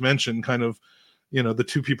you just mentioned, kind of, the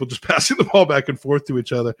 2 people just passing the ball back and forth to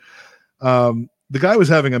each other. The guy was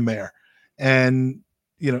having a mare, and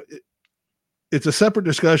it's a separate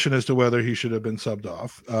discussion as to whether he should have been subbed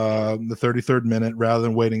off the 33rd minute rather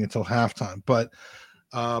than waiting until halftime. But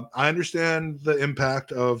I understand the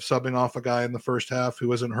impact of subbing off a guy in the first half who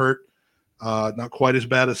wasn't hurt. Not quite as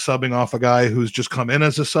bad as subbing off a guy who's just come in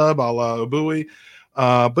as a sub, a la Obui.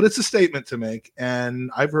 But it's a statement to make.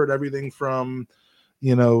 And I've heard everything from,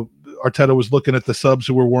 Arteta was looking at the subs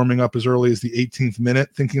who were warming up as early as the 18th minute,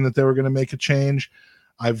 thinking that they were going to make a change.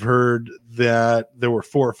 I've heard that there were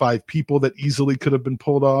 4 or 5 people that easily could have been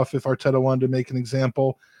pulled off if Arteta wanted to make an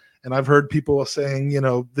example. And I've heard people saying,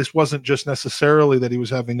 this wasn't just necessarily that he was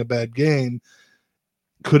having a bad game.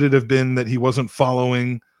 Could it have been that he wasn't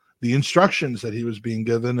following the instructions that he was being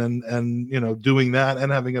given, and doing that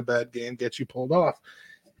and having a bad game gets you pulled off?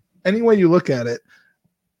 Any way you look at it,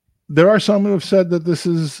 there are some who have said that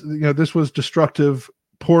this was destructive,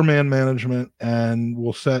 poor man management, and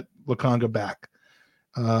will set Lukonga back.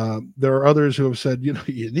 There are others who have said, you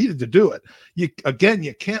needed to do it. You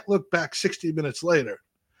can't look back 60 minutes later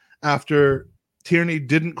after Tierney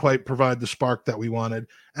didn't quite provide the spark that we wanted,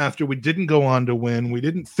 after we didn't go on to win, we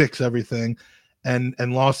didn't fix everything and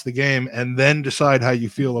lost the game, and then decide how you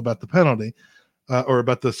feel about the penalty or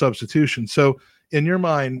about the substitution. So in your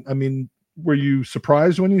mind, I mean, were you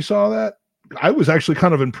surprised when you saw that? I was actually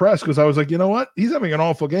kind of impressed because I was like, you know what? He's having an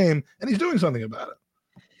awful game and he's doing something about it.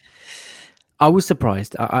 I was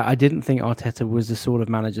surprised. I didn't think Arteta was the sort of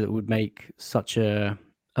manager that would make such a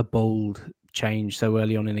bold change so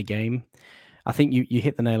early on in a game. I think you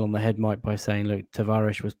hit the nail on the head, Mike, by saying, look,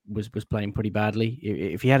 Tavares was playing pretty badly.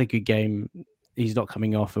 If he had a good game, he's not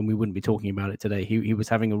coming off and we wouldn't be talking about it today. He was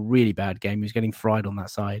having a really bad game. He was getting fried on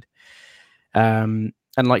that side.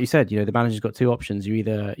 And like you said, the manager's got two options. You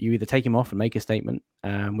either take him off and make a statement,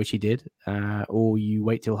 which he did, or you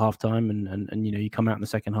wait till halftime and you come out in the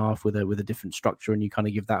second half with a different structure, and you kind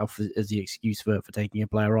of give that off as the excuse for taking a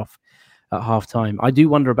player off at halftime. I do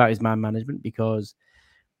wonder about his man management because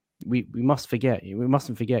we mustn't forget,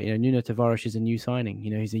 Nuno Tavares is a new signing.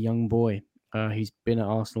 He's a young boy. He's been at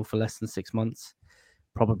Arsenal for less than 6 months.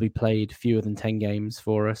 Probably played fewer than 10 games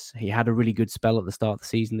for us. He had a really good spell at the start of the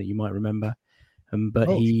season that you might remember. But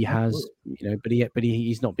he's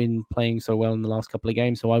not been playing so well in the last couple of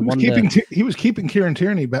games. So he was keeping Kieran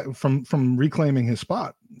Tierney back from reclaiming his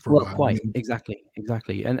spot for a while. Quite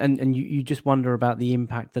exactly, and you just wonder about the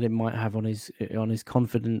impact that it might have on his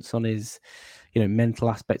confidence, on his mental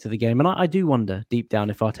aspect of the game. And I do wonder deep down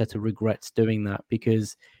if Arteta regrets doing that,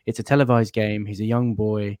 because it's a televised game. He's a young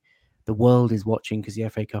boy. The world is watching because the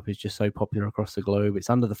FA Cup is just so popular across the globe. It's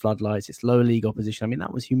under the floodlights. It's lower league opposition. I mean,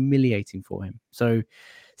 that was humiliating for him. So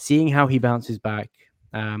seeing how he bounces back,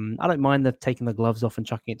 I don't mind taking the gloves off and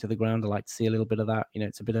chucking it to the ground. I like to see a little bit of that.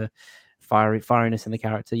 It's a bit of firiness in the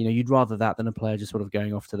character. You'd rather that than a player just sort of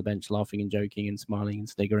going off to the bench, laughing and joking and smiling and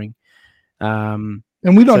sniggering. And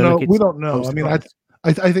we don't know. We don't know. I mean,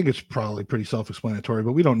 I think it's probably pretty self-explanatory,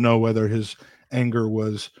 but we don't know whether his anger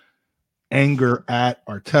was anger at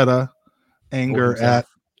Arteta, anger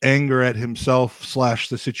at himself /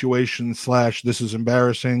 the situation / this is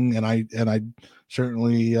embarrassing, and I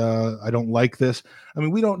certainly I don't like this. I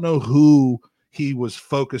mean, we don't know who he was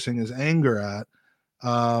focusing his anger at.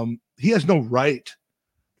 He has no right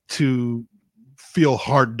to feel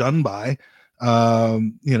hard done by.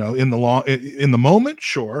 In the moment,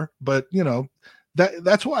 sure, but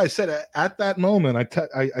that's why I said at that moment I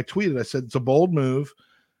tweeted, I said it's a bold move.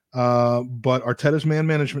 But Arteta's man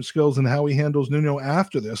management skills and how he handles Nuno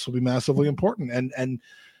after this will be massively important. And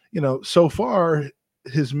so far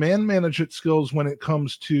his man management skills when it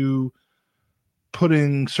comes to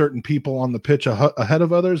putting certain people on the pitch ahead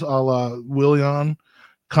of others, a la Willian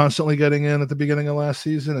constantly getting in at the beginning of last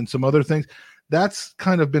season and some other things, that's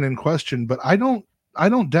kind of been in question. But I don't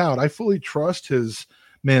doubt, I fully trust his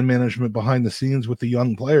man management behind the scenes with the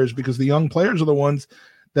young players, because the young players are the ones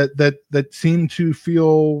that seem to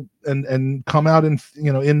feel and come out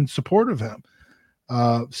in support of him.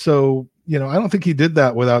 So I don't think he did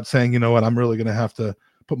that without saying, I'm really going to have to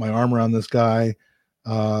put my arm around this guy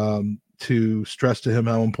to stress to him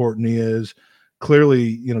how important he is.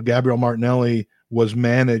 Clearly, Gabriel Martinelli was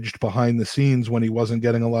managed behind the scenes when he wasn't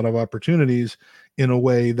getting a lot of opportunities in a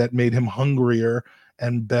way that made him hungrier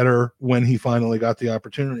and better when he finally got the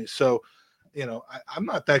opportunity. So, I'm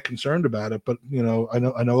not that concerned about it, but I know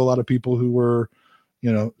a lot of people who were,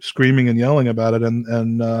 screaming and yelling about it,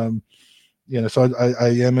 and so I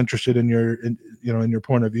am interested in your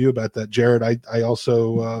point of view about that, Jared. I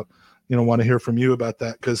also want to hear from you about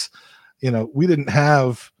that, because we didn't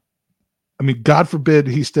have. I mean, God forbid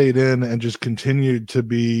he stayed in and just continued to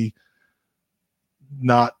be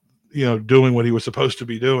not doing what he was supposed to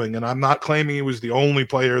be doing. And I'm not claiming he was the only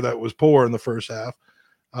player that was poor in the first half.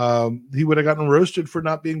 He would have gotten roasted for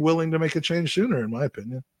not being willing to make a change sooner, in my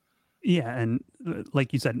opinion. Yeah, and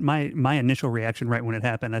like you said, my initial reaction right when it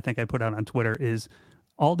happened, I think I put out on Twitter, is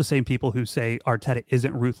all the same people who say Arteta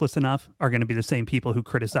isn't ruthless enough are going to be the same people who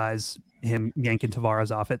criticize him yanking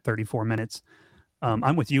Tavares off at 34 minutes.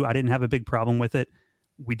 I'm with you. I didn't have a big problem with it.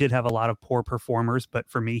 We did have a lot of poor performers, but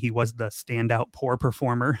for me, he was the standout poor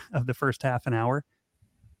performer of the first half an hour.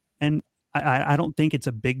 And I don't think it's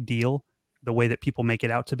a big deal the way that people make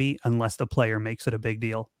it out to be, unless the player makes it a big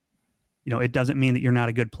deal. It doesn't mean that you're not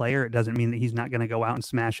a good player. It doesn't mean that he's not going to go out and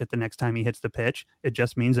smash it the next time he hits the pitch. It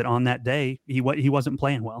just means that on that day, he wasn't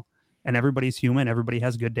playing well. And everybody's human. Everybody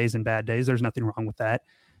has good days and bad days. There's nothing wrong with that.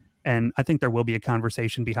 And I think there will be a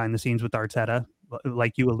conversation behind the scenes with Arteta.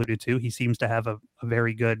 Like you alluded to, he seems to have a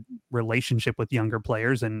very good relationship with younger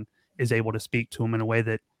players and is able to speak to them in a way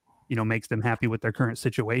that, makes them happy with their current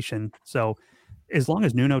situation. So as long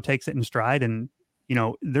as Nuno takes it in stride and,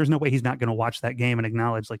 there's no way he's not going to watch that game and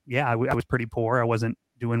acknowledge like, yeah, I was pretty poor. I wasn't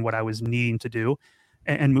doing what I was needing to do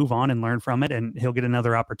and move on and learn from it. And he'll get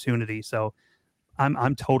another opportunity. So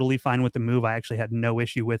I'm totally fine with the move. I actually had no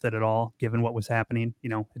issue with it at all, given what was happening.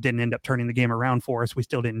 It didn't end up turning the game around for us. We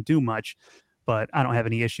still didn't do much, but I don't have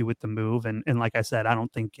any issue with the move. And like I said, I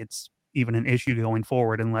don't think it's even an issue going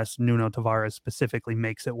forward unless Nuno Tavares specifically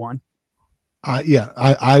makes it one.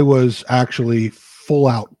 I was actually full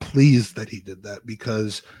out pleased that he did that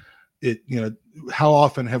because how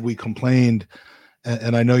often have we complained?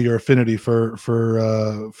 And I know your affinity for Sir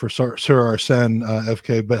Arsene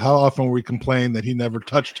FK, but how often we complain that he never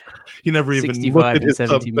even looked at his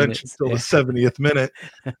sub bench until the 70th minute,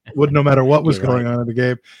 no matter what was going on in the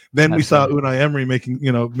game. Then we saw Unai Emery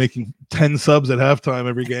making 10 subs at halftime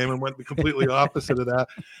every game and went the completely opposite of that.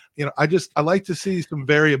 I like to see some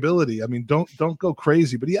variability. I mean, don't go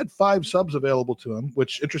crazy, but he had 5 subs available to him,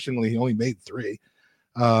 which interestingly he only made 3.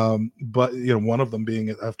 But one of them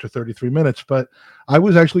being after 33 minutes, but I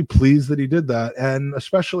was actually pleased that he did that. And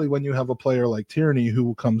especially when you have a player like Tierney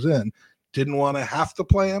who comes in, didn't want to have to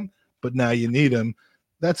play him, but now you need him.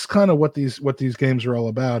 That's kind of what these games are all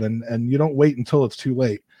about. And you don't wait until it's too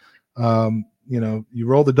late. You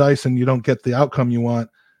roll the dice and you don't get the outcome you want.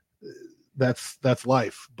 That's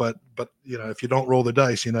life. But if you don't roll the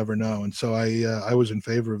dice, you never know. And so I was in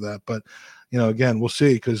favor of that, but again, we'll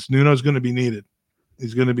see, because Nuno's going to be needed.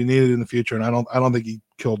 He's going to be needed in the future, and I don't think he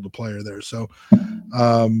killed the player there. So,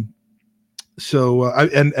 and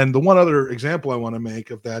the one other example I want to make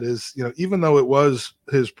of that is, even though it was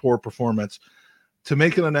his poor performance, to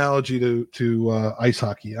make an analogy to ice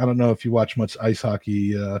hockey. I don't know if you watch much ice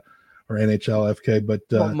hockey or NHL, FK, but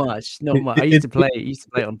not much. I used to play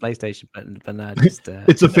it on PlayStation, but no, just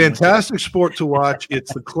it's a fantastic sport to watch.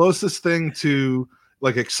 It's the closest thing to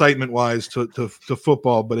like excitement wise to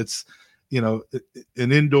football, but it's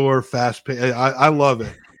an indoor fast pace. I love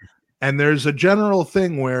it. And there's a general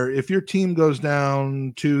thing where if your team goes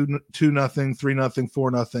down 2-0, 3-0,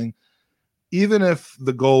 4-0, even if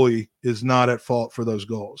the goalie is not at fault for those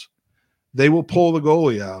goals, they will pull the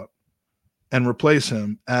goalie out and replace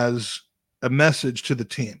him as a message to the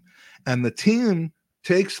team. And the team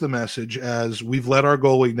takes the message as, we've let our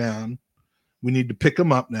goalie down. We need to pick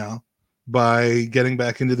him up now by getting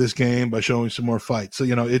back into this game, by showing some more fight. So,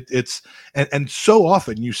 it's so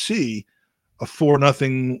often you see a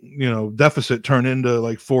 4-0, deficit turn into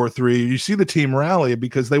like 4-3. You see the team rally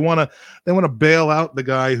because they want to bail out the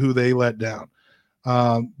guy who they let down.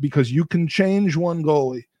 Because you can change one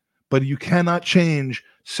goalie, but you cannot change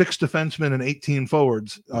 6 defensemen and 18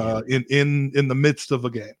 forwards in the midst of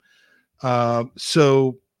a game.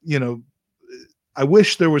 So, I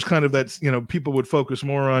wish there was kind of that, people would focus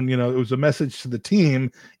more on, it was a message to the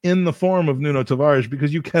team in the form of Nuno Tavares,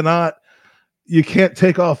 because you can't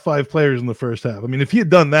take off 5 players in the first half. I mean, if he had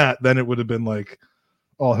done that, then it would have been like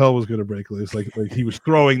all hell was going to break loose. Like he was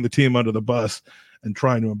throwing the team under the bus and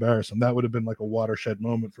trying to embarrass them. That would have been like a watershed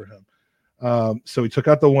moment for him. So he took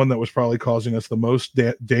out the one that was probably causing us the most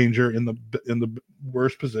danger in the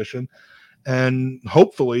worst position, and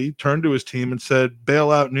hopefully turned to his team and said, bail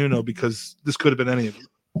out Nuno, because this could have been any of you.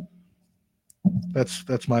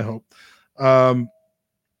 That's my hope.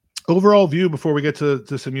 Overall view before we get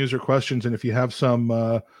to some user questions, and if you have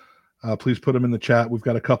some, please put them in the chat. We've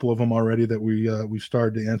got a couple of them already that we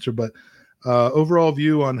started to answer, but overall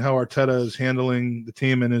view on how Arteta is handling the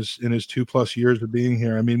team in his 2+ years of being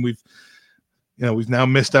here. I mean, we've now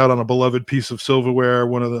missed out on a beloved piece of silverware,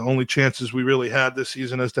 one of the only chances we really had this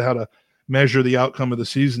season as to how to measure the outcome of the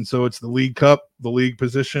season. So it's the League Cup, the league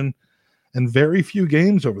position, and very few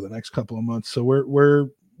games over the next couple of months. So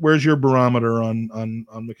where's your barometer on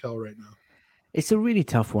Mikel right now? It's a really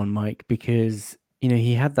tough one, Mike, because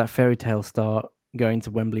he had that fairy tale start going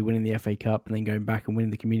to Wembley, winning the FA Cup, and then going back and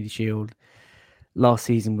winning the Community Shield. Last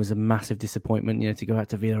season was a massive disappointment. To go out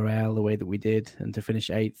to Villarreal the way that we did and to finish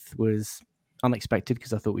 8th was unexpected,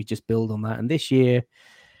 because I thought we'd just build on that. And this year,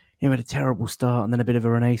 we had a terrible start and then a bit of a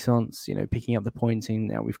renaissance, picking up the points, and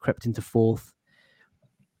now we've crept into 4th.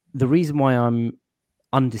 The reason why I'm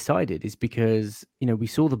undecided is because, we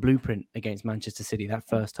saw the blueprint against Manchester City that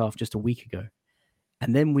first half just a week ago.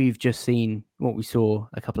 And then we've just seen what we saw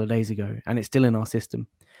a couple of days ago, and it's still in our system.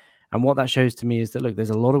 And what that shows to me is that, look, there's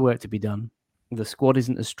a lot of work to be done. The squad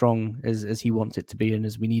isn't as strong as he wants it to be and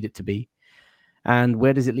as we need it to be. And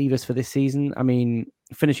where does it leave us for this season? I mean,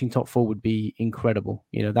 finishing top 4 would be incredible.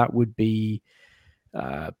 That would be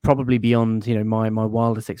probably beyond, my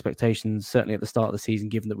wildest expectations, certainly at the start of the season,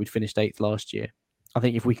 given that we'd finished 8th last year. I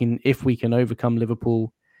think if we can overcome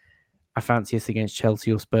Liverpool, I fancy us against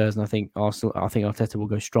Chelsea or Spurs, and I think Arteta will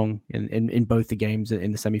go strong in both the games,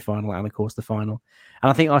 in the semi-final and of course the final. And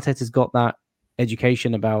I think Arteta's got that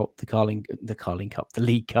education about the Carling Cup, the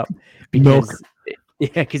League Cup, because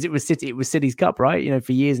because it was City's cup, right?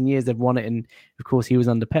 For years and years they've won it, and of course he was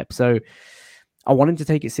under Pep. So I want him to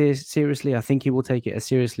take it seriously. I think he will take it as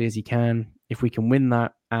seriously as he can. If we can win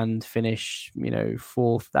that and finish,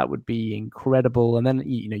 4th, that would be incredible. And then,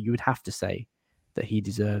 you would have to say that he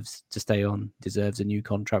deserves to stay on, deserves a new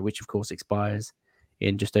contract, which of course expires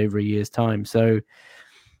in just over a year's time. So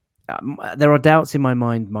there are doubts in my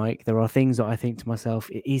mind, Mike. There are things that I think to myself,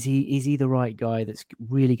 is he the right guy that's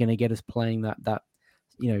really going to get us playing that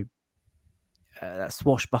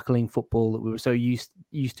swashbuckling football that we were so used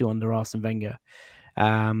to under Arsene Wenger?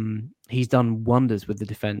 He's done wonders with the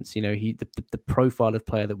defense. The profile of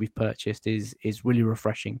player that we've purchased is really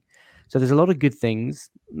refreshing. So there's a lot of good things.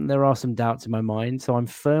 There are some doubts in my mind. So I'm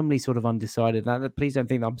firmly sort of undecided. Now, please don't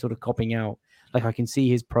think that I'm sort of copping out. Like, I can see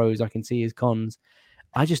his pros, I can see his cons.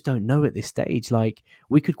 I just don't know at this stage. Like,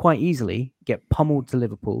 we could quite easily get pummeled to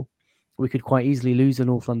Liverpool. We could quite easily lose the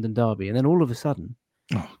North London derby. And then all of a sudden,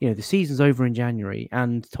 the season's over in January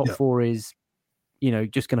and top 4 is,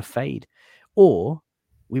 just going to fade. Or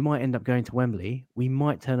we might end up going to Wembley. We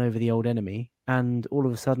might turn over the old enemy, and all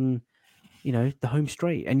of a sudden, the home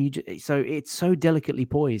straight. And so it's so delicately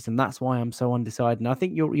poised, and that's why I'm so undecided. And I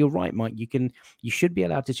think you're right, Mike. You should be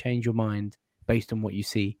allowed to change your mind based on what you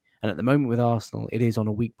see. And at the moment with Arsenal, it is on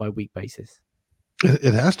a week by week basis.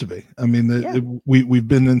 It has to be. I mean, we've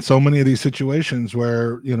been in so many of these situations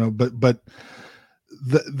where but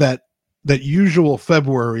that usual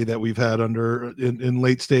February that we've had in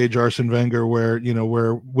late stage Arsene Wenger, where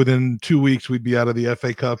where within 2 weeks we'd be out of the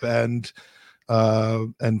FA Cup and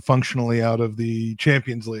functionally out of the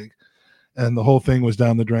Champions League, and the whole thing was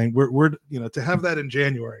down the drain. We're to have that in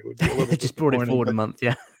January would be a little just brought it forward a month,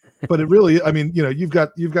 yeah. But it really, I mean, you've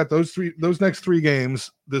got those next 3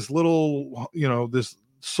 games, this little, this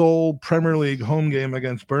sole Premier League home game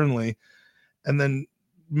against Burnley, and then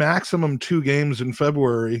maximum 2 games in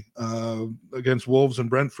February against Wolves and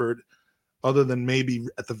Brentford, other than maybe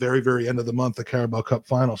at the very, very end of the month, the Carabao Cup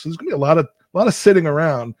final. So there's gonna be a lot of sitting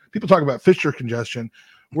around. People talk about fixture congestion.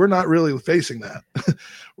 We're not really facing that.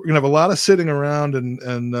 We're gonna have a lot of sitting around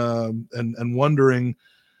and wondering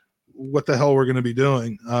what the hell we're going to be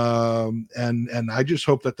doing. And I just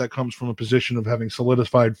hope that comes from a position of having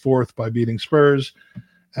solidified 4th by beating Spurs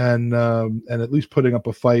and at least putting up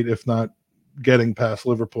a fight, if not getting past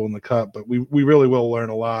Liverpool in the cup. But we really will learn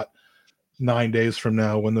a lot 9 days from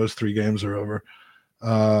now when those 3 games are over.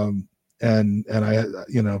 And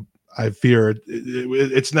I fear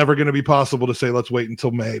it's never going to be possible to say, let's wait until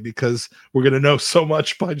May, because we're going to know so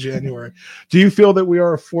much by January. Do you feel that we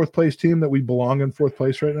are a 4th place team, that we belong in 4th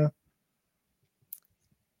place right now?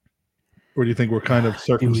 Or do you think we're kind of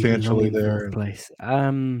circumstantially there? Place? I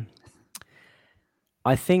mean,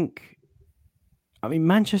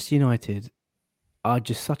 Manchester United are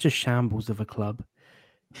just such a shambles of a club,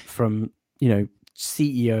 from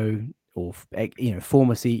CEO or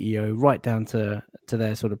former CEO right down to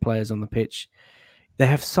their sort of players on the pitch. They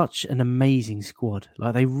have such an amazing squad.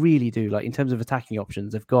 Like, they really do. Like, in terms of attacking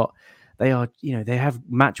options, they have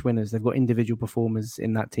match winners. They've got individual performers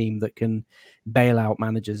in that team that can bail out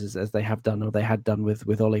managers as they have done, or they had done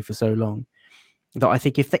with Ole for so long. That I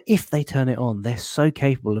think if they turn it on, they're so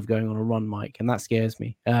capable of going on a run, Mike, and that scares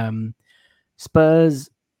me. Spurs,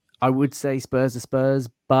 I would say Spurs are Spurs,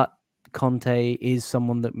 but Conte is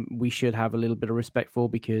someone that we should have a little bit of respect for,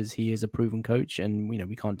 because he is a proven coach, and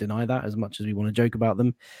we can't deny that, as much as we want to joke about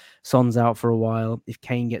them. Son's out for a while. If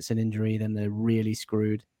Kane gets an injury, then they're really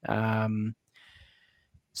screwed.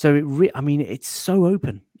 So it's so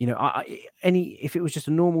open. If it was just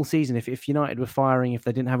a normal season, if United were firing, if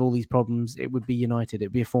they didn't have all these problems, it would be United.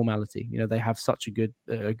 It'd be a formality. They have such a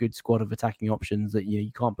good squad of attacking options that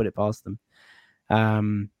you can't put it past them.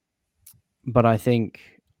 But I think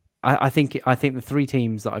the 3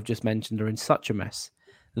 teams that I've just mentioned are in such a mess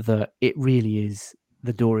that it really is,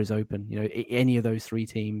 the door is open. Any of those 3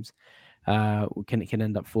 teams can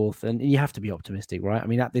end up 4th, and you have to be optimistic, right? I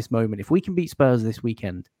mean, at this moment, if we can beat Spurs this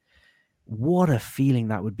weekend, what a feeling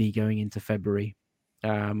that would be going into February.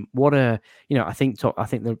 What a I think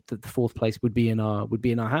the fourth place would be in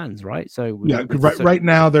our hands, right? So right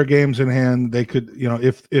now their games in hand, they could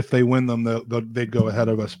if they win them, they'd go ahead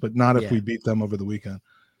of us, but not if we beat them over the weekend.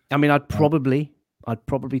 I mean, I'd probably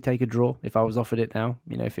take a draw if I was offered it now.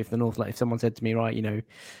 If the North, if someone said to me, right,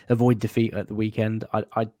 avoid defeat at the weekend,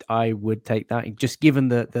 I would take that. Just given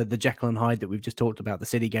the Jekyll and Hyde that we've just talked about, the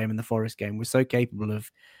City game and the Forest game, we're so capable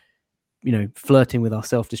of flirting with our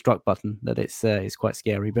self-destruct button that it's quite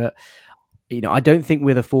scary. But I don't think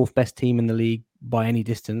we're the fourth best team in the league by any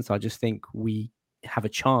distance. I just think we have a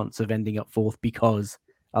chance of ending up fourth because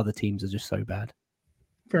other teams are just so bad.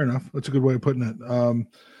 Fair enough. That's a good way of putting it.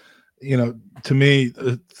 To me,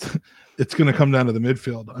 it's going to come down to the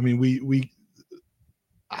midfield. I mean,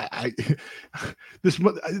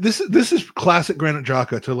 this is classic Granit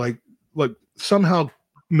Xhaka to like somehow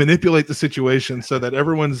manipulate the situation so that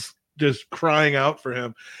everyone's just crying out for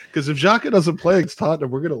him. Because if Xhaka doesn't play against Tottenham,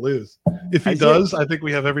 we're going to lose. If he does, I think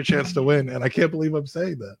we have every chance to win. And I can't believe I'm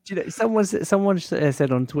saying that. Someone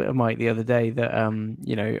said on Twitter, Mike, the other day that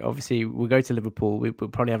obviously we'll go to Liverpool. We'll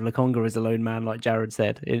probably have Lokonga as a lone man, like Jared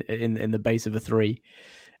said, in the base of a three.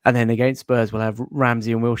 And then against Spurs, we'll have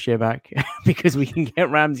Ramsey and Wilshere back because we can get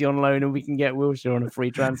Ramsey on loan and we can get Wilshere on a free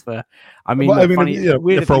transfer. I mean,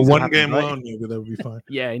 for a one-game loan, maybe that would be fine.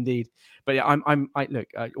 Yeah, indeed. But yeah, I look.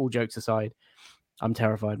 All jokes aside, I'm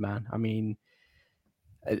terrified, man. I mean,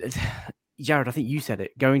 Jared, I think you said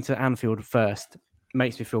it. Going to Anfield first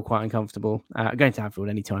makes me feel quite uncomfortable. Going to Anfield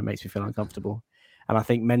anytime makes me feel uncomfortable. And I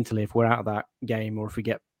think mentally, if we're out of that game or if we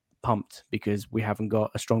get pumped because we haven't got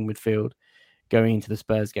a strong midfield, going into the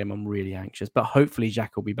Spurs game, I'm really anxious. But hopefully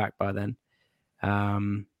Jack will be back by then.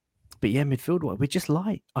 But yeah, midfield, we're just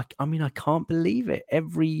light. I mean, I can't believe it.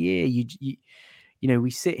 Every year, we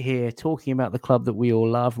sit here talking about the club that we all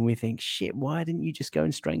love and we think, shit, why didn't you just go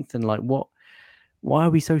and strengthen? Like, why are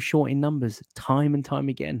we so short in numbers time and time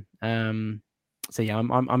again? So yeah,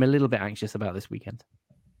 I'm a little bit anxious about this weekend.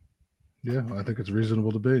 Yeah, I think it's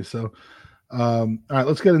reasonable to be. So, all right,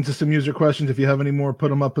 let's get into some user questions. If you have any more, put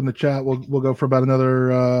them up in the chat. We'll go for about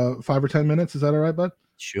another 5 or 10 minutes. Is that all right, bud?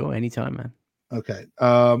 Sure, anytime, man. Okay.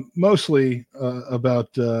 Mostly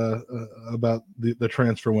about the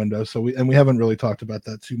transfer window. So we haven't really talked about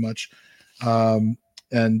that too much.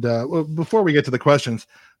 Well, before we get to the questions,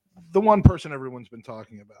 the one person everyone's been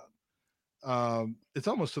talking about, it's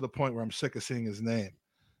almost to the point where I'm sick of seeing his name,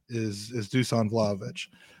 is Dusan Vlahovic.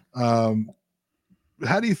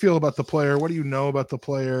 How do you feel about the player? What do you know about the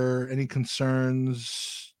player? Any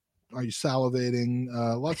concerns? Are you salivating?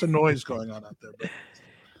 Lots of noise going on out there. But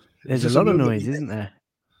there's a lot of noise, isn't there?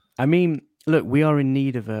 I mean, look, we are in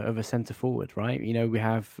need of a centre forward, right? We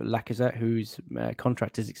have Lacazette, whose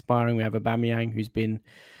contract is expiring. We have Aubameyang, who's been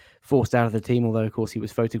forced out of the team, although, of course, he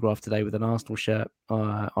was photographed today with an Arsenal shirt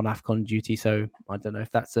on AFCON duty. So I don't know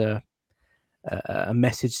if that's a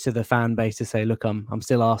message to the fan base to say, look, I'm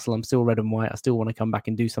still Arsenal, I'm still red and white, I still want to come back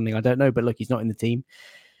and do something. I don't know, but look, he's not in the team.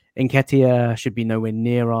 Nketiah should be nowhere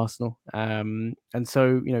near Arsenal. And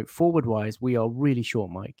so, forward wise, we are really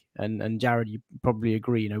short, Mike. And Jared, you probably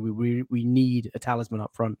agree, we need a talisman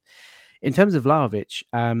up front. In terms of Vlahovic,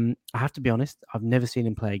 I have to be honest, I've never seen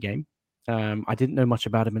him play a game. I didn't know much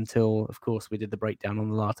about him until, of course, we did the breakdown on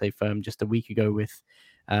the Latte Firm just a week ago with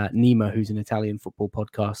Nima, who's an Italian football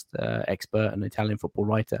podcast expert and Italian football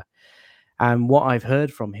writer. And what I've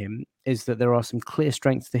heard from him is that there are some clear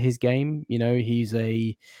strengths to his game. He's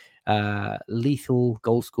a lethal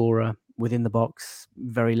goal scorer within the box,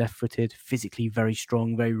 very left-footed, physically very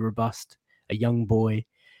strong, very robust, a young boy.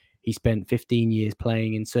 He spent 15 years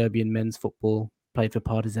playing in Serbian men's football, played for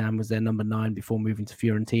Partizan, was their number 9 before moving to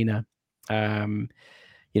Fiorentina.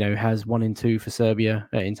 Has 1 and 2 for Serbia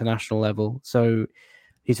at international level. So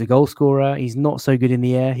he's a goal scorer. He's not so good in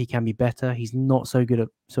the air. He can be better. He's not so good at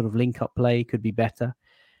sort of link-up play. Could be better.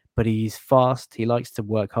 But he's fast. He likes to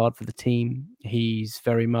work hard for the team. He's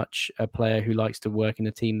very much a player who likes to work in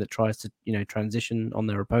a team that tries to, transition on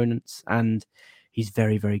their opponents. And he's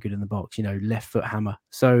very, very good in the box, left foot hammer.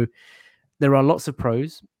 So there are lots of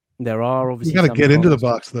pros. There are obviously you got to get into the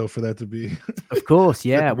box though for that to be. Of course,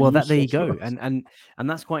 yeah. Well, there you go, and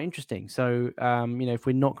that's quite interesting. So, if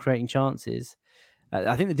we're not creating chances,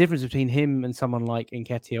 I think the difference between him and someone like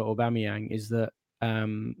Nketiah or Aubameyang is that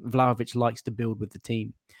Vlahovic likes to build with the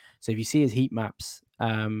team. So if you see his heat maps,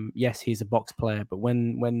 yes, he's a box player, but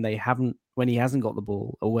when he hasn't got the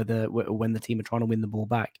ball, or when the team are trying to win the ball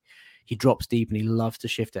back, he drops deep and he loves to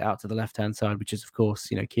shift it out to the left-hand side, which is, of course,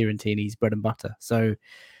 Kieran Tierney's bread and butter. So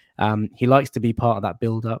he likes to be part of that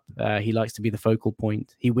build-up. He likes to be the focal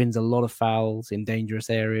point. He wins a lot of fouls in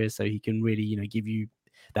dangerous areas, so he can really, give you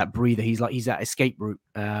that breather. He's that escape route.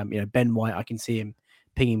 Ben White, I can see him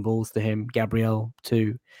pinging balls to him. Gabriel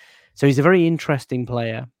too. So he's a very interesting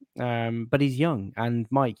player. But he's young, and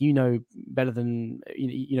Mike, better than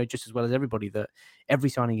just as well as everybody that every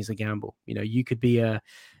signing is a gamble. You could be a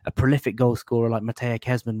prolific goal scorer like Mateo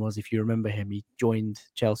Kezman was, if you remember him. He joined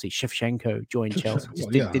Chelsea. Shevchenko joined Chelsea,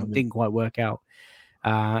 didn't quite work out.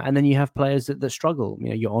 And then you have players that struggle.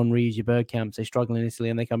 Your Henrys, your Bergkamps, they struggle in Italy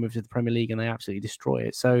and they come over to the Premier League and they absolutely destroy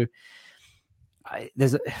it. So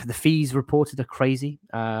the fees reported are crazy.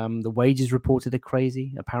 The wages reported are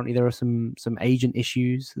crazy. Apparently, there are some agent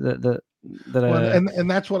issues that and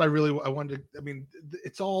that's what I wanted. I mean,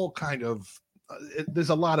 it's all kind of there's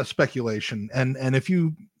a lot of speculation, and if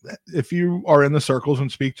you are in the circles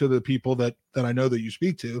and speak to the people that I know that you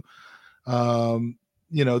speak to,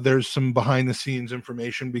 there's some behind the scenes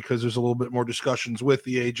information because there's a little bit more discussions with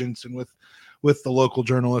the agents and with the local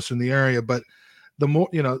journalists in the area, but the more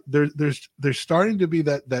there's starting to be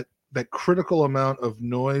that critical amount of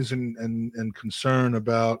noise and concern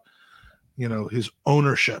about his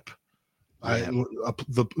ownership,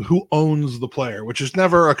 who owns the player, which is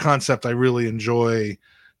never a concept I really enjoy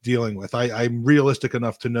dealing with. I'm realistic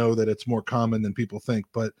enough to know that it's more common than people think,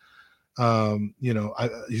 but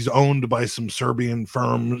he's owned by some Serbian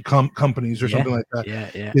firm companies or something like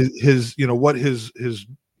that. His what his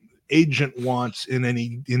agent wants in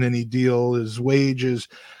any deal, his wages.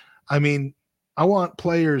 I mean, I want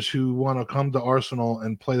players who want to come to Arsenal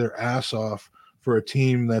and play their ass off for a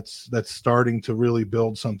team that's starting to really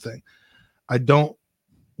build something. I don't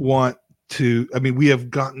want to. I mean, we have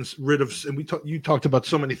gotten rid of, and you talked about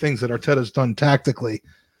so many things that Arteta's done tactically,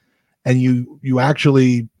 and you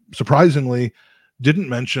actually surprisingly didn't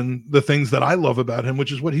mention the things that I love about him,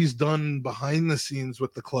 which is what he's done behind the scenes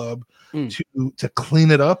with the club to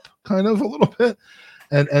clean it up kind of a little bit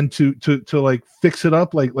and to like fix it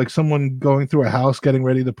up like someone going through a house getting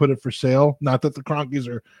ready to put it for sale. Not that the Cronkies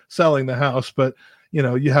are selling the house, but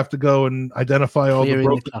you have to go and identify all the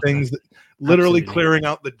broken things, that literally clearing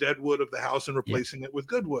out the dead wood of the house and replacing it with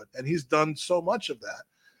good wood. And he's done so much of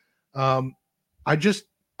that.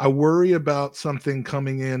 I worry about something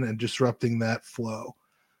coming in and disrupting that flow.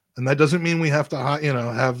 And that doesn't mean we have to,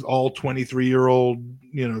 have all 23-year-old,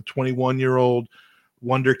 21-year-old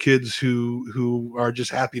wonder kids who are just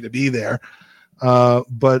happy to be there.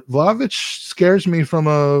 But Vlahovic scares me from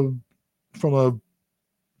a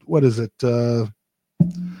what is it?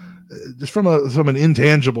 Just from an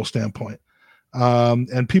intangible standpoint.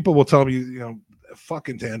 And people will tell me, fuck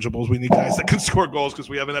intangibles. We need guys that can score goals because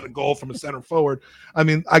we haven't had a goal from a center forward. I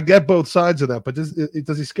mean, I get both sides of that, but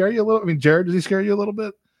does he scare you a little? I mean, Jared, does he scare you a little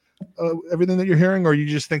bit? Everything that you're hearing, or you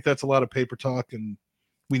just think that's a lot of paper talk and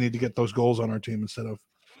we need to get those goals on our team instead of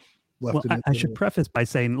left? Well, I should preface by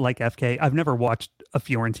saying, like FK, I've never watched a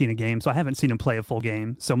Fiorentina game, so I haven't seen him play a full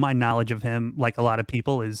game. So my knowledge of him, like a lot of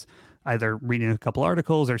people, is either reading a couple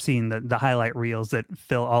articles or seeing the highlight reels that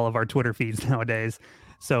fill all of our Twitter feeds nowadays.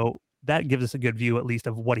 So that gives us a good view, at least,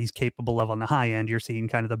 of what he's capable of on the high end. You're seeing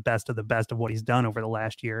kind of the best of what he's done over the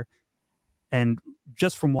last year. And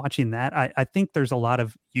just from watching that, I think there's a lot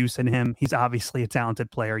of use in him. He's obviously a talented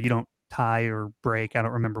player. You don't tie or break, I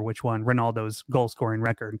don't remember which one, Ronaldo's goal scoring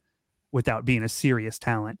record without being a serious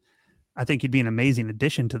talent. I think he'd be an amazing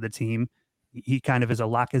addition to the team. He kind of is a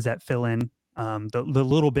Lacazette fill-in. The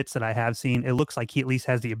little bits that I have seen, it looks like he at least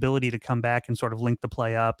has the ability to come back and sort of link the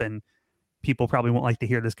play up. And people probably won't like to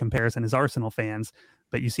hear this comparison as Arsenal fans,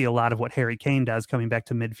 but you see a lot of what Harry Kane does coming back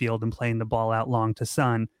to midfield and playing the ball out long to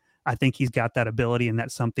Son. I think he's got that ability, and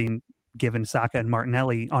that's something, given Saka and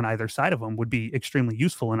Martinelli on either side of him, would be extremely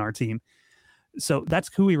useful in our team. So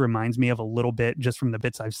that's who he reminds me of a little bit, just from the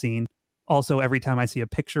bits I've seen. Also, every time I see a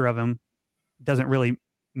picture of him, doesn't really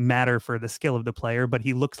matter for the skill of the player, but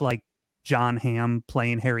he looks like John Hamm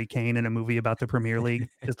playing Harry Kane in a movie about the Premier League,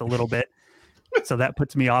 just a little bit. So that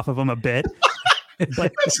puts me off of him a bit.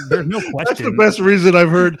 But there's no question. That's the best reason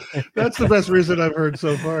I've heard. That's the best reason I've heard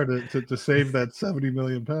so far to save that £70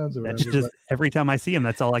 million. That's just every time I see him,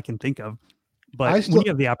 that's all I can think of. But when you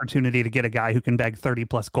have the opportunity to get a guy who can bag 30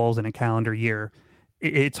 plus goals in a calendar year,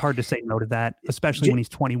 it's hard to say no to that, especially when he's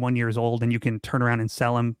 21 years old and you can turn around and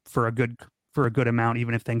sell him for a good amount,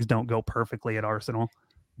 even if things don't go perfectly at Arsenal.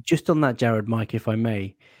 Just on that, Jared, Mike, if I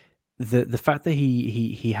may, the fact that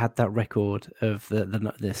he had that record of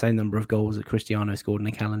the same number of goals that Cristiano scored in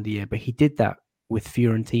a calendar year, but he did that with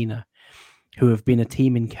Fiorentina, who have been a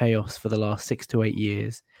team in chaos for the last 6 to 8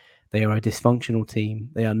 years. They are a dysfunctional team.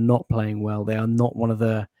 They are not playing well. They are not one of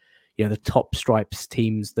the top stripes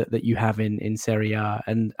teams that you have in Serie A,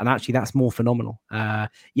 and actually that's more phenomenal.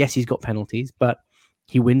 Yes, he's got penalties, but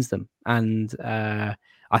he wins them, and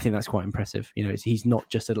I think that's quite impressive. He's not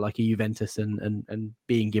just like a Juventus and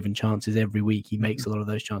being given chances every week. He makes a lot of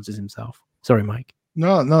those chances himself. Sorry, Mike.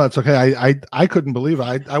 No, that's okay. I couldn't believe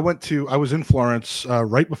it. I was in Florence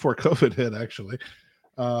right before COVID hit, actually.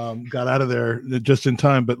 Got out of there just in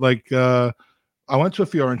time. But I went to a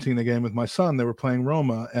Fiorentina game with my son. They were playing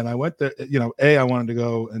Roma, and I went there. I wanted to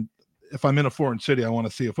go, and if I'm in a foreign city, I want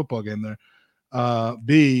to see a football game there.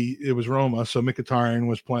 B, it was Roma, so Mkhitaryan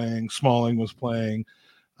was playing, Smalling was playing,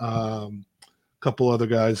 a couple other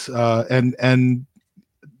guys, and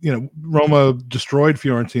Roma destroyed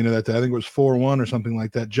Fiorentina that day. I think it was 4-1 or something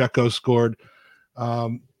like that. Dzeko scored.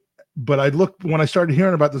 But when I started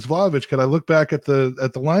hearing about this Vlahovic kid, I looked back at the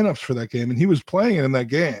lineups for that game, and he was playing in that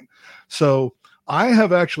game. So I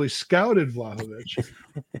have actually scouted Vlahovic,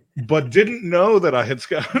 but didn't know that I had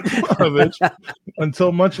scouted Vlahovic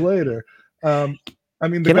until much later. The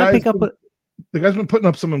guy's been putting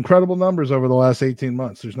up some incredible numbers over the last 18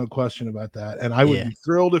 months. There's no question about that. And I would be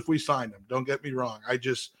thrilled if we signed him. Don't get me wrong.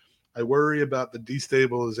 I worry about the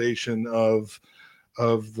destabilization of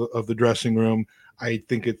the dressing room. I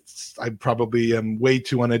think I probably am way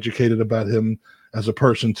too uneducated about him as a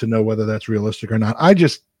person to know whether that's realistic or not. I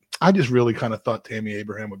just really kind of thought Tammy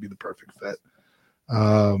Abraham would be the perfect fit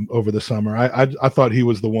over the summer. I thought he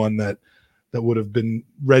was the one that would have been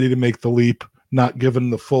ready to make the leap, not given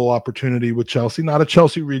the full opportunity with Chelsea. Not a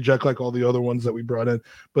Chelsea reject like all the other ones that we brought in,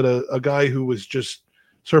 but a guy who was just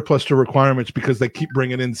surplus to requirements because they keep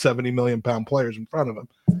bringing in 70 million pound players in front of him.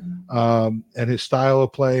 And his style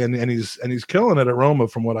of play, and he's killing it at Roma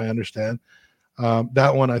from what I understand.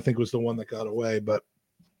 That one I think was the one that got away, but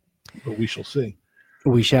we shall see.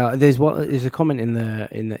 We shall. There's a comment in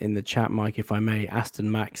the chat, Mike, if I may. Aston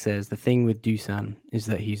Mac says the thing with Dusan is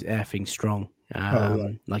that he's effing strong.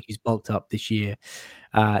 Like he's bulked up this year.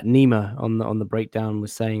 Nima on the breakdown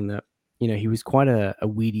was saying that he was quite a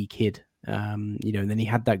weedy kid. And then he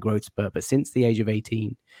had that growth spurt, but since the age of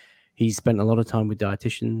 18, he's spent a lot of time with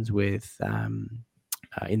dietitians, with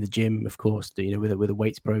in the gym, of course, with a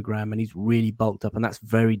weights program, and he's really bulked up, and that's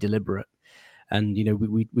very deliberate. And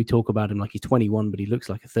we talk about him like he's 21, but he looks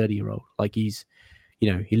like a 30-year-old. Like he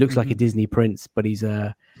looks like a Disney prince, but he's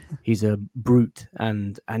a brute.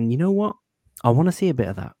 And you know what? I want to see a bit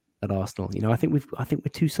of that at Arsenal. I think we're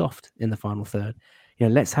too soft in the final third.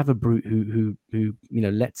 Let's have a brute who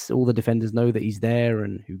lets all the defenders know that he's there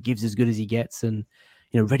and who gives as good as he gets, and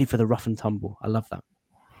ready for the rough and tumble. I love that.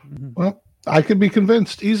 Well, I could be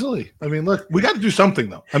convinced easily. I mean, look, we got to do something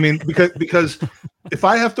though. I mean, because if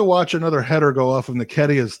I have to watch another header go off of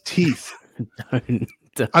Nketiah's teeth,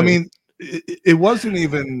 don't. I mean, it wasn't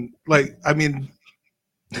even like, I mean,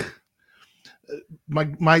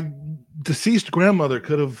 my deceased grandmother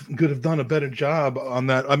could have done a better job on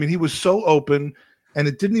that. I mean, he was so open, and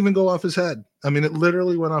it didn't even go off his head. I mean, it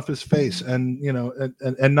literally went off his face, and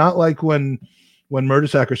and not like when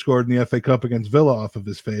Mertesacker scored in the FA Cup against Villa off of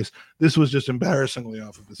his face. This was just embarrassingly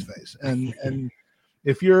off of his face. And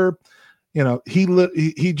if you're,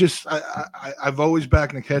 he just, I've always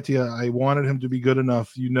backed Nketiah. I wanted him to be good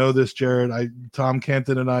enough. This, Jared. Tom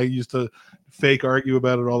Canton and I used to fake argue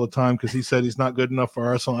about it all the time because he said he's not good enough for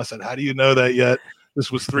Arsenal. I said, how do you know that yet?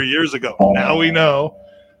 This was 3 years ago. Now we know.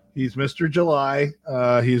 He's Mr. July.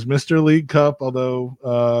 He's Mr. League Cup, although,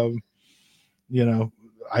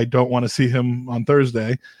 I don't want to see him on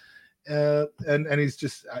Thursday. And he's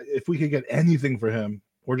just, if we could get anything for him,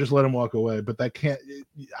 or just let him walk away. But that can't,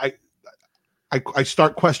 I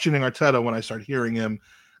start questioning Arteta when I start hearing him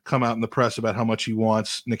come out in the press about how much he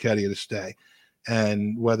wants Nketiah to stay,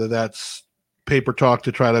 and whether that's paper talk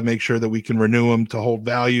to try to make sure that we can renew him to hold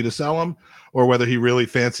value to sell him, or whether he really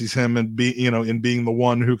fancies him and in being the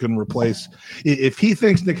one who can replace. If he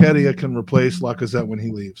thinks Nketiah can replace Lacazette when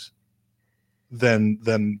he leaves, then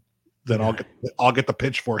I'll get the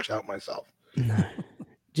pitchforks out myself. No,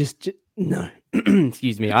 just no.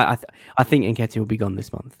 Excuse me. I think Nketiah will be gone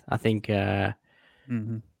this month. I think. I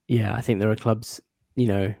think there are clubs.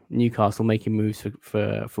 Newcastle making moves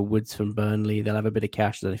for Woods from Burnley. They'll have a bit of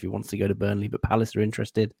cash. I don't know if he wants to go to Burnley, but Palace are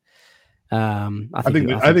interested. I think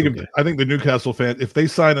the Newcastle fan, if they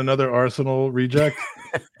sign another Arsenal reject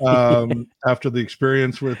after the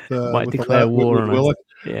experience with Willock,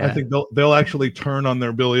 I think they'll actually turn on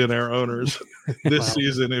their billionaire owners this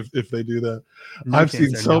season if they do that. I've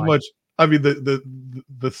seen so much. I mean,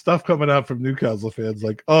 the stuff coming out from Newcastle fans,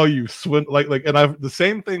 like, oh, you swim, like, and I've the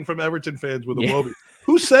same thing from Everton fans with Iwobi.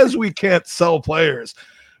 Who says we can't sell players?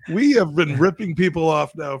 We have been ripping people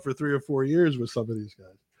off now for 3 or 4 years with some of these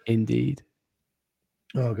guys. Indeed.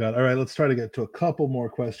 Oh God! All right, let's try to get to a couple more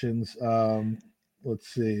questions. Let's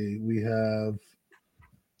see. We have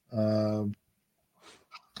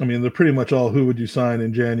I mean, they're pretty much all who would you sign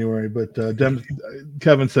in January, but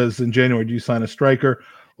Kevin says in January, do you sign a striker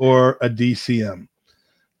or a DCM?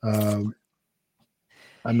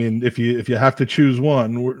 I mean, if you have to choose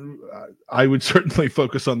one, I would certainly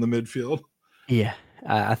focus on the midfield. Yeah,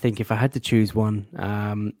 I think if I had to choose one,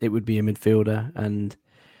 it would be a midfielder. And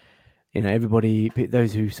everybody,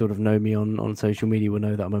 those who sort of know me on social media will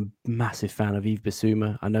know that I'm a massive fan of Yves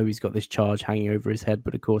Bissouma. I know he's got this charge hanging over his head,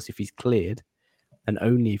 but of course, if he's cleared, and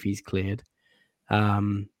only if he's cleared,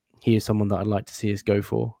 he is someone that I'd like to see us go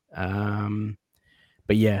for.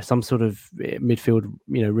 But yeah, some sort of midfield,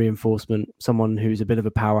 reinforcement, someone who's a bit of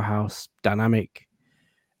a powerhouse, dynamic,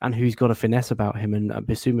 and who's got a finesse about him. And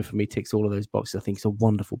Bissouma, for me, ticks all of those boxes. I think he's a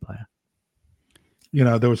wonderful player.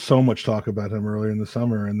 There was so much talk about him earlier in the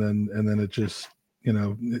summer, and then it just,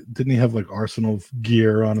 didn't he have like Arsenal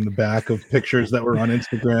gear on in the back of pictures that were on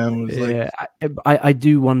Instagram? It was like, I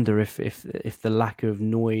do wonder if the lack of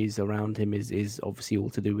noise around him is obviously all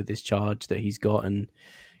to do with this charge that he's got, and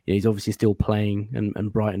he's obviously still playing,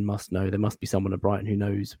 and Brighton must know. There must be someone at Brighton who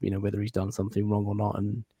knows, whether he's done something wrong or not,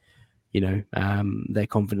 and they're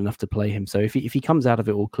confident enough to play him. So if he comes out of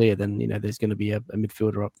it all clear, then there's going to be a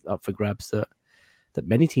midfielder up for grabs that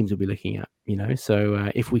many teams will be looking at. So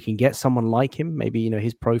if we can get someone like him, maybe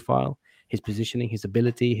his profile, his positioning, his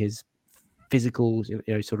ability, his physical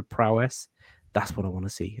sort of prowess, that's what I want to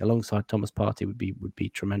see. Alongside Thomas Partey would be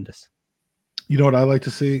tremendous. You know what I like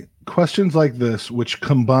to see? Questions like this, which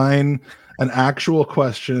combine an actual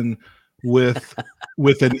question with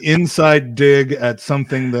an inside dig at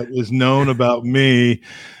something that is known about me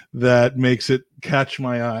that makes it catch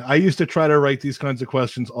my eye. I used to try to write these kinds of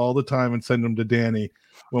questions all the time and send them to Danny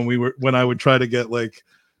when I would try to get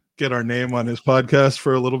our name on his podcast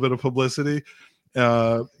for a little bit of publicity.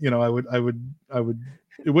 I would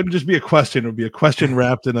it wouldn't just be a question; it would be a question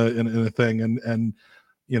wrapped in a thing. And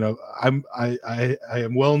I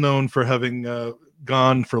am well known for having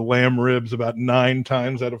gone for lamb ribs about 9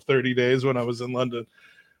 times out of 30 days when I was in London.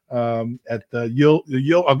 At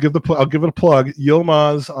the I'll give it a plug.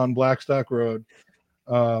 Yilmaz on Blackstock Road.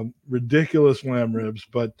 Ridiculous lamb ribs,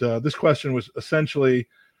 but this question was essentially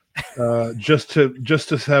just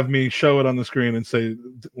to have me show it on the screen and say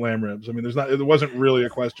lamb ribs. I mean, there wasn't really a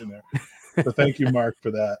question there. So thank you, Mark,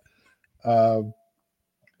 for that.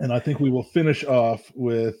 And I think we will finish off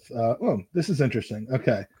with this is interesting.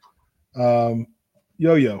 Okay.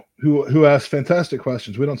 Yo-Yo, who asks fantastic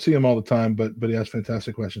questions. We don't see him all the time, but he asks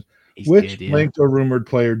fantastic questions. He's Which good, yeah. linked or rumored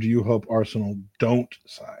player do you hope Arsenal don't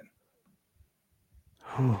sign?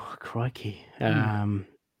 Oh, crikey.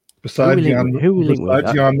 Besides Jan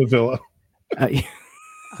Mavilla. I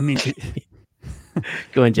mean,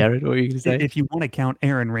 go on, Jared. What were you going to say? If you want to count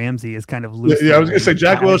Aaron Ramsey as kind of loose, I was going to say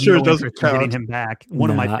Jack Wilshere doesn't count. Getting him back, one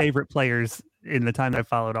of my favorite players in the time I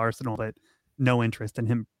followed Arsenal, but no interest in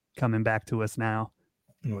him coming back to us now.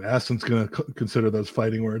 Aston's going to consider those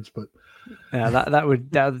fighting words, but that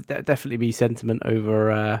would definitely be sentiment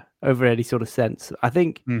over any sort of sense. I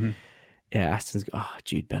think. Mm-hmm. Yeah, Aston's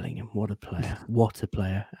Jude Bellingham. What a player! What a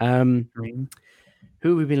player! Who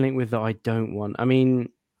have we been linked with that I don't want? I mean,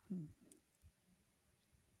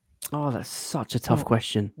 that's such a tough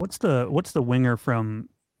question. What's the winger from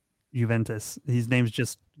Juventus? His name's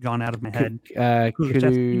just gone out of my head.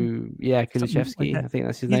 Kulusevski. Like I think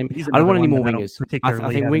that's his name. I don't want any more wingers. I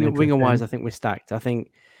think winger wise, I think we're stacked. I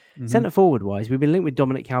think centre forward wise, we've been linked with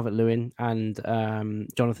Dominic Calvert-Lewin and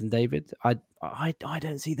Jonathan David. I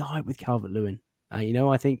don't see the hype with Calvert-Lewin.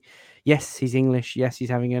 I think yes, he's English. Yes, he's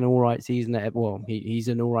having an all right season he's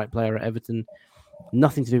an all right player at Everton.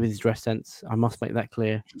 Nothing to do with his dress sense. I must make that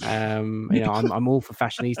clear. I'm all for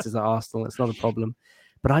fashionistas at Arsenal. It's not a problem.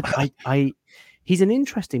 But he's an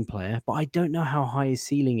interesting player, but I don't know how high his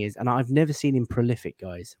ceiling is, and I've never seen him prolific,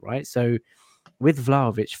 guys. Right? So with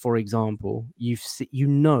Vlahovic, for example, you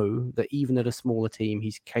know that even at a smaller team,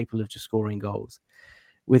 he's capable of just scoring goals.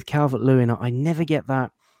 With Calvert-Lewin, I never get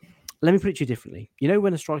that. Let me put it to you differently.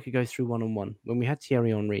 When a striker goes through one-on-one, when we had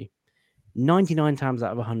Thierry Henry, 99 times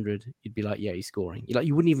out of 100, you'd be like, yeah, he's scoring.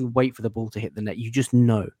 You wouldn't even wait for the ball to hit the net. You just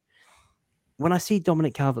know. When I see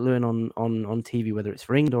Dominic Calvert-Lewin on TV, whether it's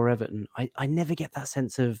for England or Everton, I never get that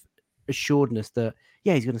sense of assuredness that,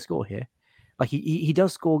 yeah, he's going to score here. Like he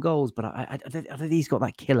does score goals, but I think he's got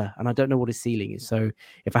that killer, and I don't know what his ceiling is. So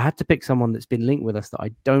if I had to pick someone that's been linked with us that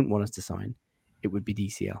I don't want us to sign, it would be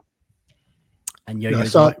DCL. And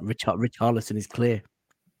Yo-Yo's right. Richarlison is clear.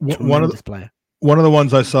 Tremendous player. One of the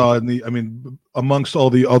ones I saw amongst all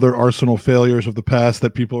the other Arsenal failures of the past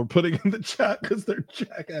that people are putting in the chat because they're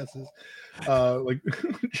jackasses. Like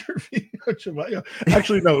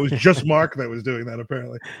actually, no, it was just Mark that was doing that.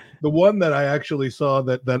 Apparently, the one that I actually saw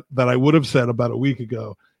that I would have said about a week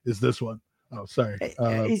ago is this one. Oh, sorry,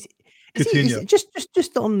 Is Coutinho. he,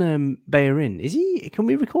 just on Bellerin? Is he? Can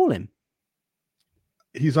we recall him?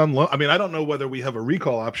 He's on loan. I mean, I don't know whether we have a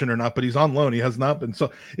recall option or not, but he's on loan. He has not been.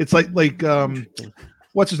 So it's like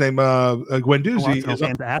what's his name? Guendouzi I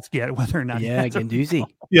can't ask yet whether or not. Yeah, Guendouzi.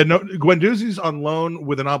 Yeah, no, Guendouzi's on loan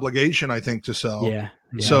with an obligation, I think, to sell. Yeah.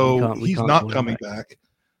 So we he's can't not call him coming back.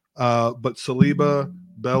 But Saliba,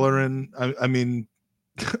 Bellerin, I mean,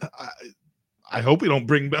 I hope we don't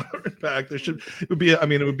bring Bellerin back. It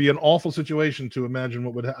would be an awful situation to imagine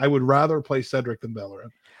what would. I would rather play Cedric than Bellerin.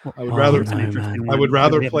 I would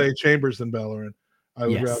rather play Chambers than Bellerin. I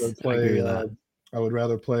would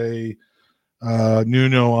rather play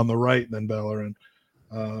Nuno on the right than Bellerin.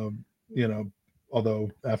 Although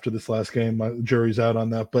after this last game, my jury's out on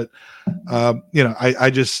that. But I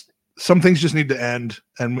just, some things just need to end,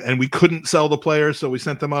 and we couldn't sell the players, so we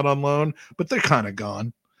sent them out on loan. But they're kind of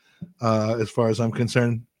gone, as far as I'm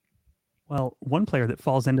concerned. Well, one player that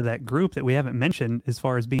falls into that group that we haven't mentioned, as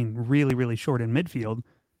far as being really, really short in midfield,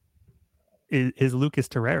 is Lucas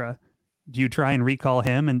Torreira. Do you try and recall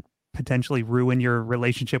him and potentially ruin your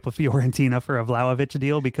relationship with Fiorentina for a Vlahovic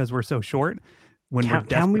deal because we're so short when we're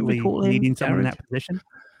desperately needing someone in that position?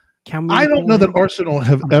 I don't know that Arsenal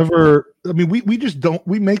have ever. I mean, we just don't.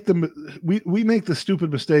 We make them. We make the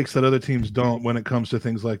stupid mistakes that other teams don't when it comes to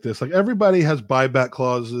things like this. Like everybody has buyback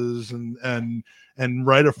clauses and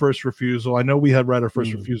right of first refusal. I know we had right of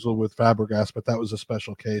first refusal with Fabregas, but that was a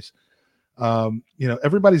special case.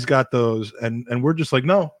 Everybody's got those, and we're just like,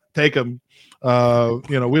 no, take them. We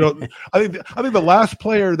don't. I think the last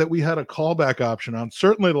player that we had a callback option on,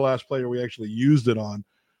 certainly the last player we actually used it on,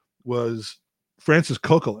 was Francis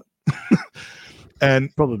Coquelin. and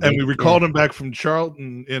we recalled him back from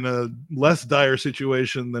Charlton in a less dire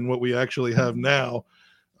situation than what we actually have now.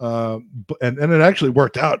 And it actually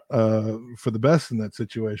worked out for the best in that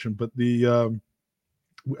situation. But no,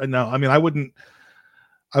 I mean, I wouldn't.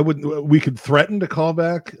 We could threaten to call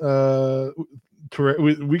back.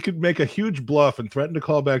 We could make a huge bluff and threaten to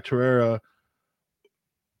call back Torreira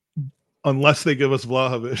unless they give us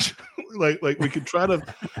Vlahovic. like we could try to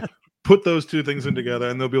put those two things in together,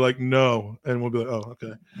 and they'll be like, no, and we'll be like, oh,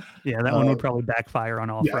 okay. Yeah, that one would probably backfire on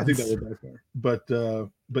all fronts. I think that would backfire.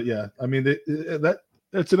 But yeah, I mean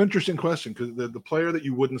that's an interesting question because the player that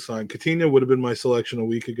you wouldn't sign, Coutinho, would have been my selection a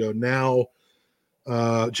week ago. Now.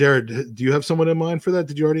 Jared, do you have someone in mind for that?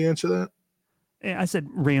 Did you already answer that? I said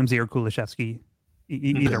Ramsey or Kulishevsky.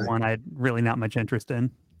 Either one I had really not much interest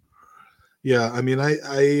in. Yeah, I mean,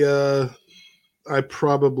 I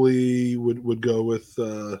probably would go with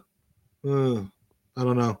I don't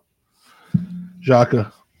know,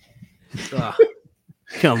 Xhaka.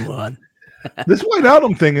 Come on. This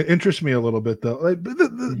Wijnaldum thing interests me a little bit, though.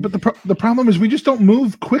 But the problem is we just don't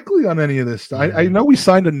move quickly on any of this stuff. I know we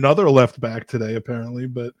signed another left back today, apparently,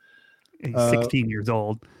 but he's 16 years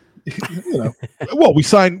old. Well, we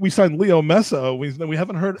signed Leo Mesa. We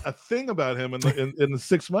haven't heard a thing about him in the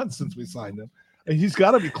 6 months since we signed him. And he's got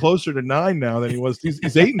to be closer to 9 now than he was.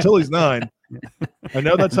 He's 8 until he's 9. I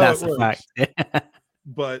know that's how it works.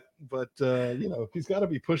 But he's got to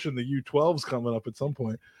be pushing the U12s coming up at some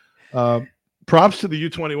point. Props to the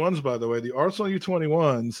U21s, by the way, the Arsenal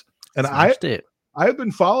U21s. And I have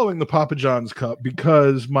been following the Papa John's Cup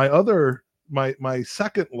because my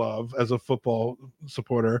second love as a football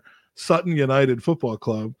supporter, Sutton United Football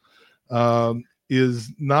Club,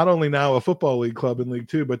 is not only now a football league club in League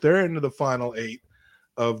Two, but they're into the final 8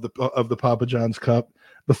 of the Papa John's Cup.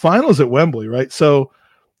 The final's at Wembley, right? So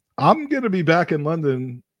I'm going to be back in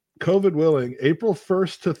London, COVID willing, April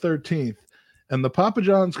 1st to 13th. And the Papa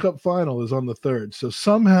John's Cup final is on the 3rd. So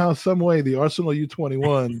somehow, some way, the Arsenal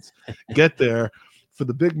U21s get there for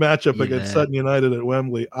the big matchup against Sutton United at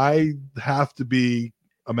Wembley. I have to be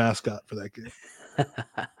a mascot for that game.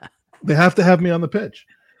 They have to have me on the pitch.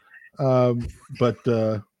 But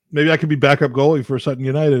maybe I could be backup goalie for Sutton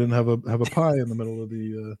United and have a pie in the middle of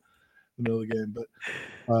the game. But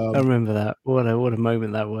I remember that. What a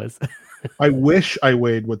moment that was. I wish I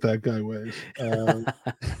weighed what that guy weighs.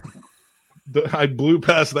 I blew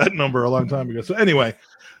past that number a long time ago. So anyway,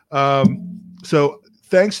 so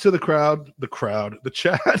thanks to the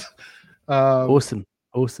chat. Awesome.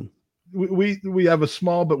 We have a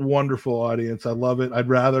small but wonderful audience. I love it. I'd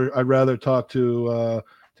rather talk to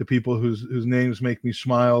people whose names make me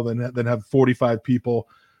smile than have 45 people,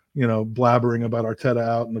 blabbering about Arteta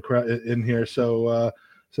out in the crowd in here. So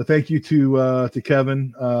thank you to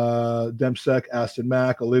Kevin, Demsek, Aston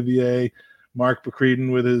Mack, Olivier, Mark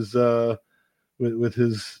Bacreeden with his with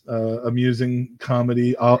his amusing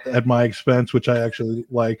comedy at my expense, which I actually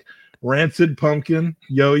like. Rancid Pumpkin,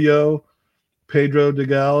 Yo-Yo, Pedro de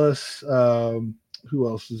Gales. Who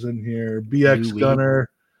else is in here? BX Lou Gunner.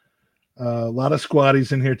 A lot of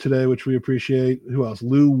squatties in here today, which we appreciate. Who else?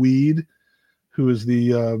 Lou Weed, who is the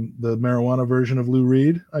marijuana version of Lou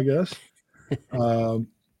Reed, I guess.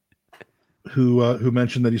 Who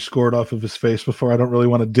mentioned that he scored off of his face before. I don't really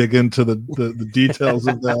want to dig into the details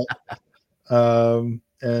of that.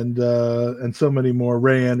 And so many more.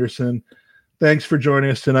 Ray Anderson, thanks for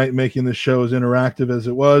joining us tonight, making this show as interactive as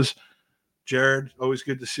it was. Jared, always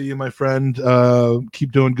good to see you, my friend.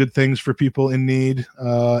 Keep doing good things for people in need.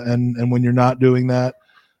 And when you're not doing that,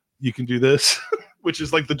 you can do this, which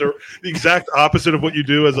is like the exact opposite of what you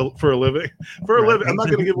do for a living. For a living, I'm not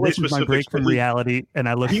going to give away specifics. My break from reality, and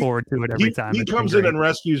I look forward to it every time. He comes in and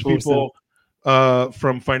rescues people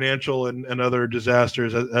from financial and other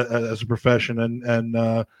disasters as a profession,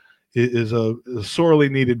 and is a sorely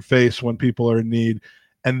needed face when people are in need.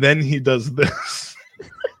 And then he does this.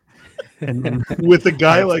 And with a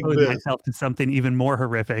guy like this, myself to something even more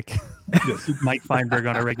horrific. Yes. Mike Feinberg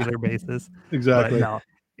on a regular basis. Exactly. But no,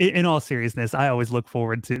 in all seriousness, I always look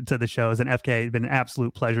forward to the shows. And FK, it's been an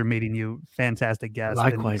absolute pleasure meeting you. Fantastic guest.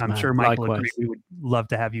 Likewise, and I'm sure Mike will agree. We would love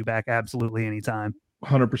to have you back absolutely anytime.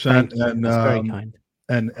 100%. And that's very kind.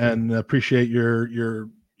 And appreciate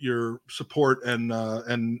your support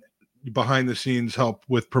and behind the scenes help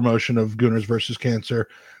with promotion of Gooners versus Cancer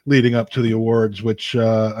leading up to the awards, which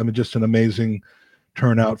just an amazing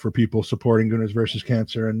turnout for people supporting Gooners versus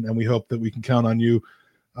Cancer, and we hope that we can count on you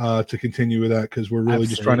to continue with that, because we're really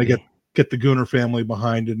just trying to get the Gooner family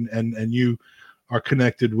behind, and you are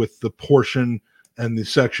connected with the portion and the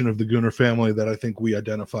section of the Gooner family that I think we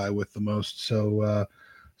identify with the most. So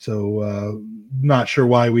not sure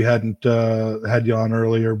why we hadn't had you on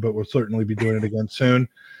earlier, but we'll certainly be doing it again soon.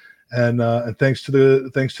 And thanks to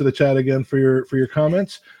the chat again for your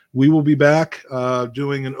comments. We will be back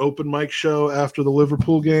doing an open mic show after the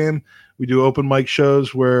Liverpool game. We do open mic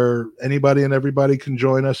shows where anybody and everybody can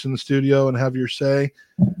join us in the studio and have your say.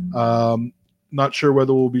 Not sure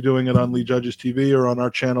whether we'll be doing it on Lee Judges TV or on our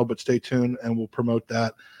channel, but stay tuned and we'll promote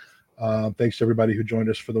that. Thanks to everybody who joined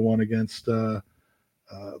us for the one against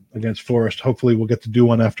Forest. Hopefully we'll get to do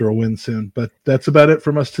one after a win soon. But that's about it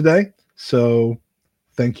from us today. So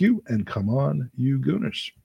thank you, and come on, you Gooners.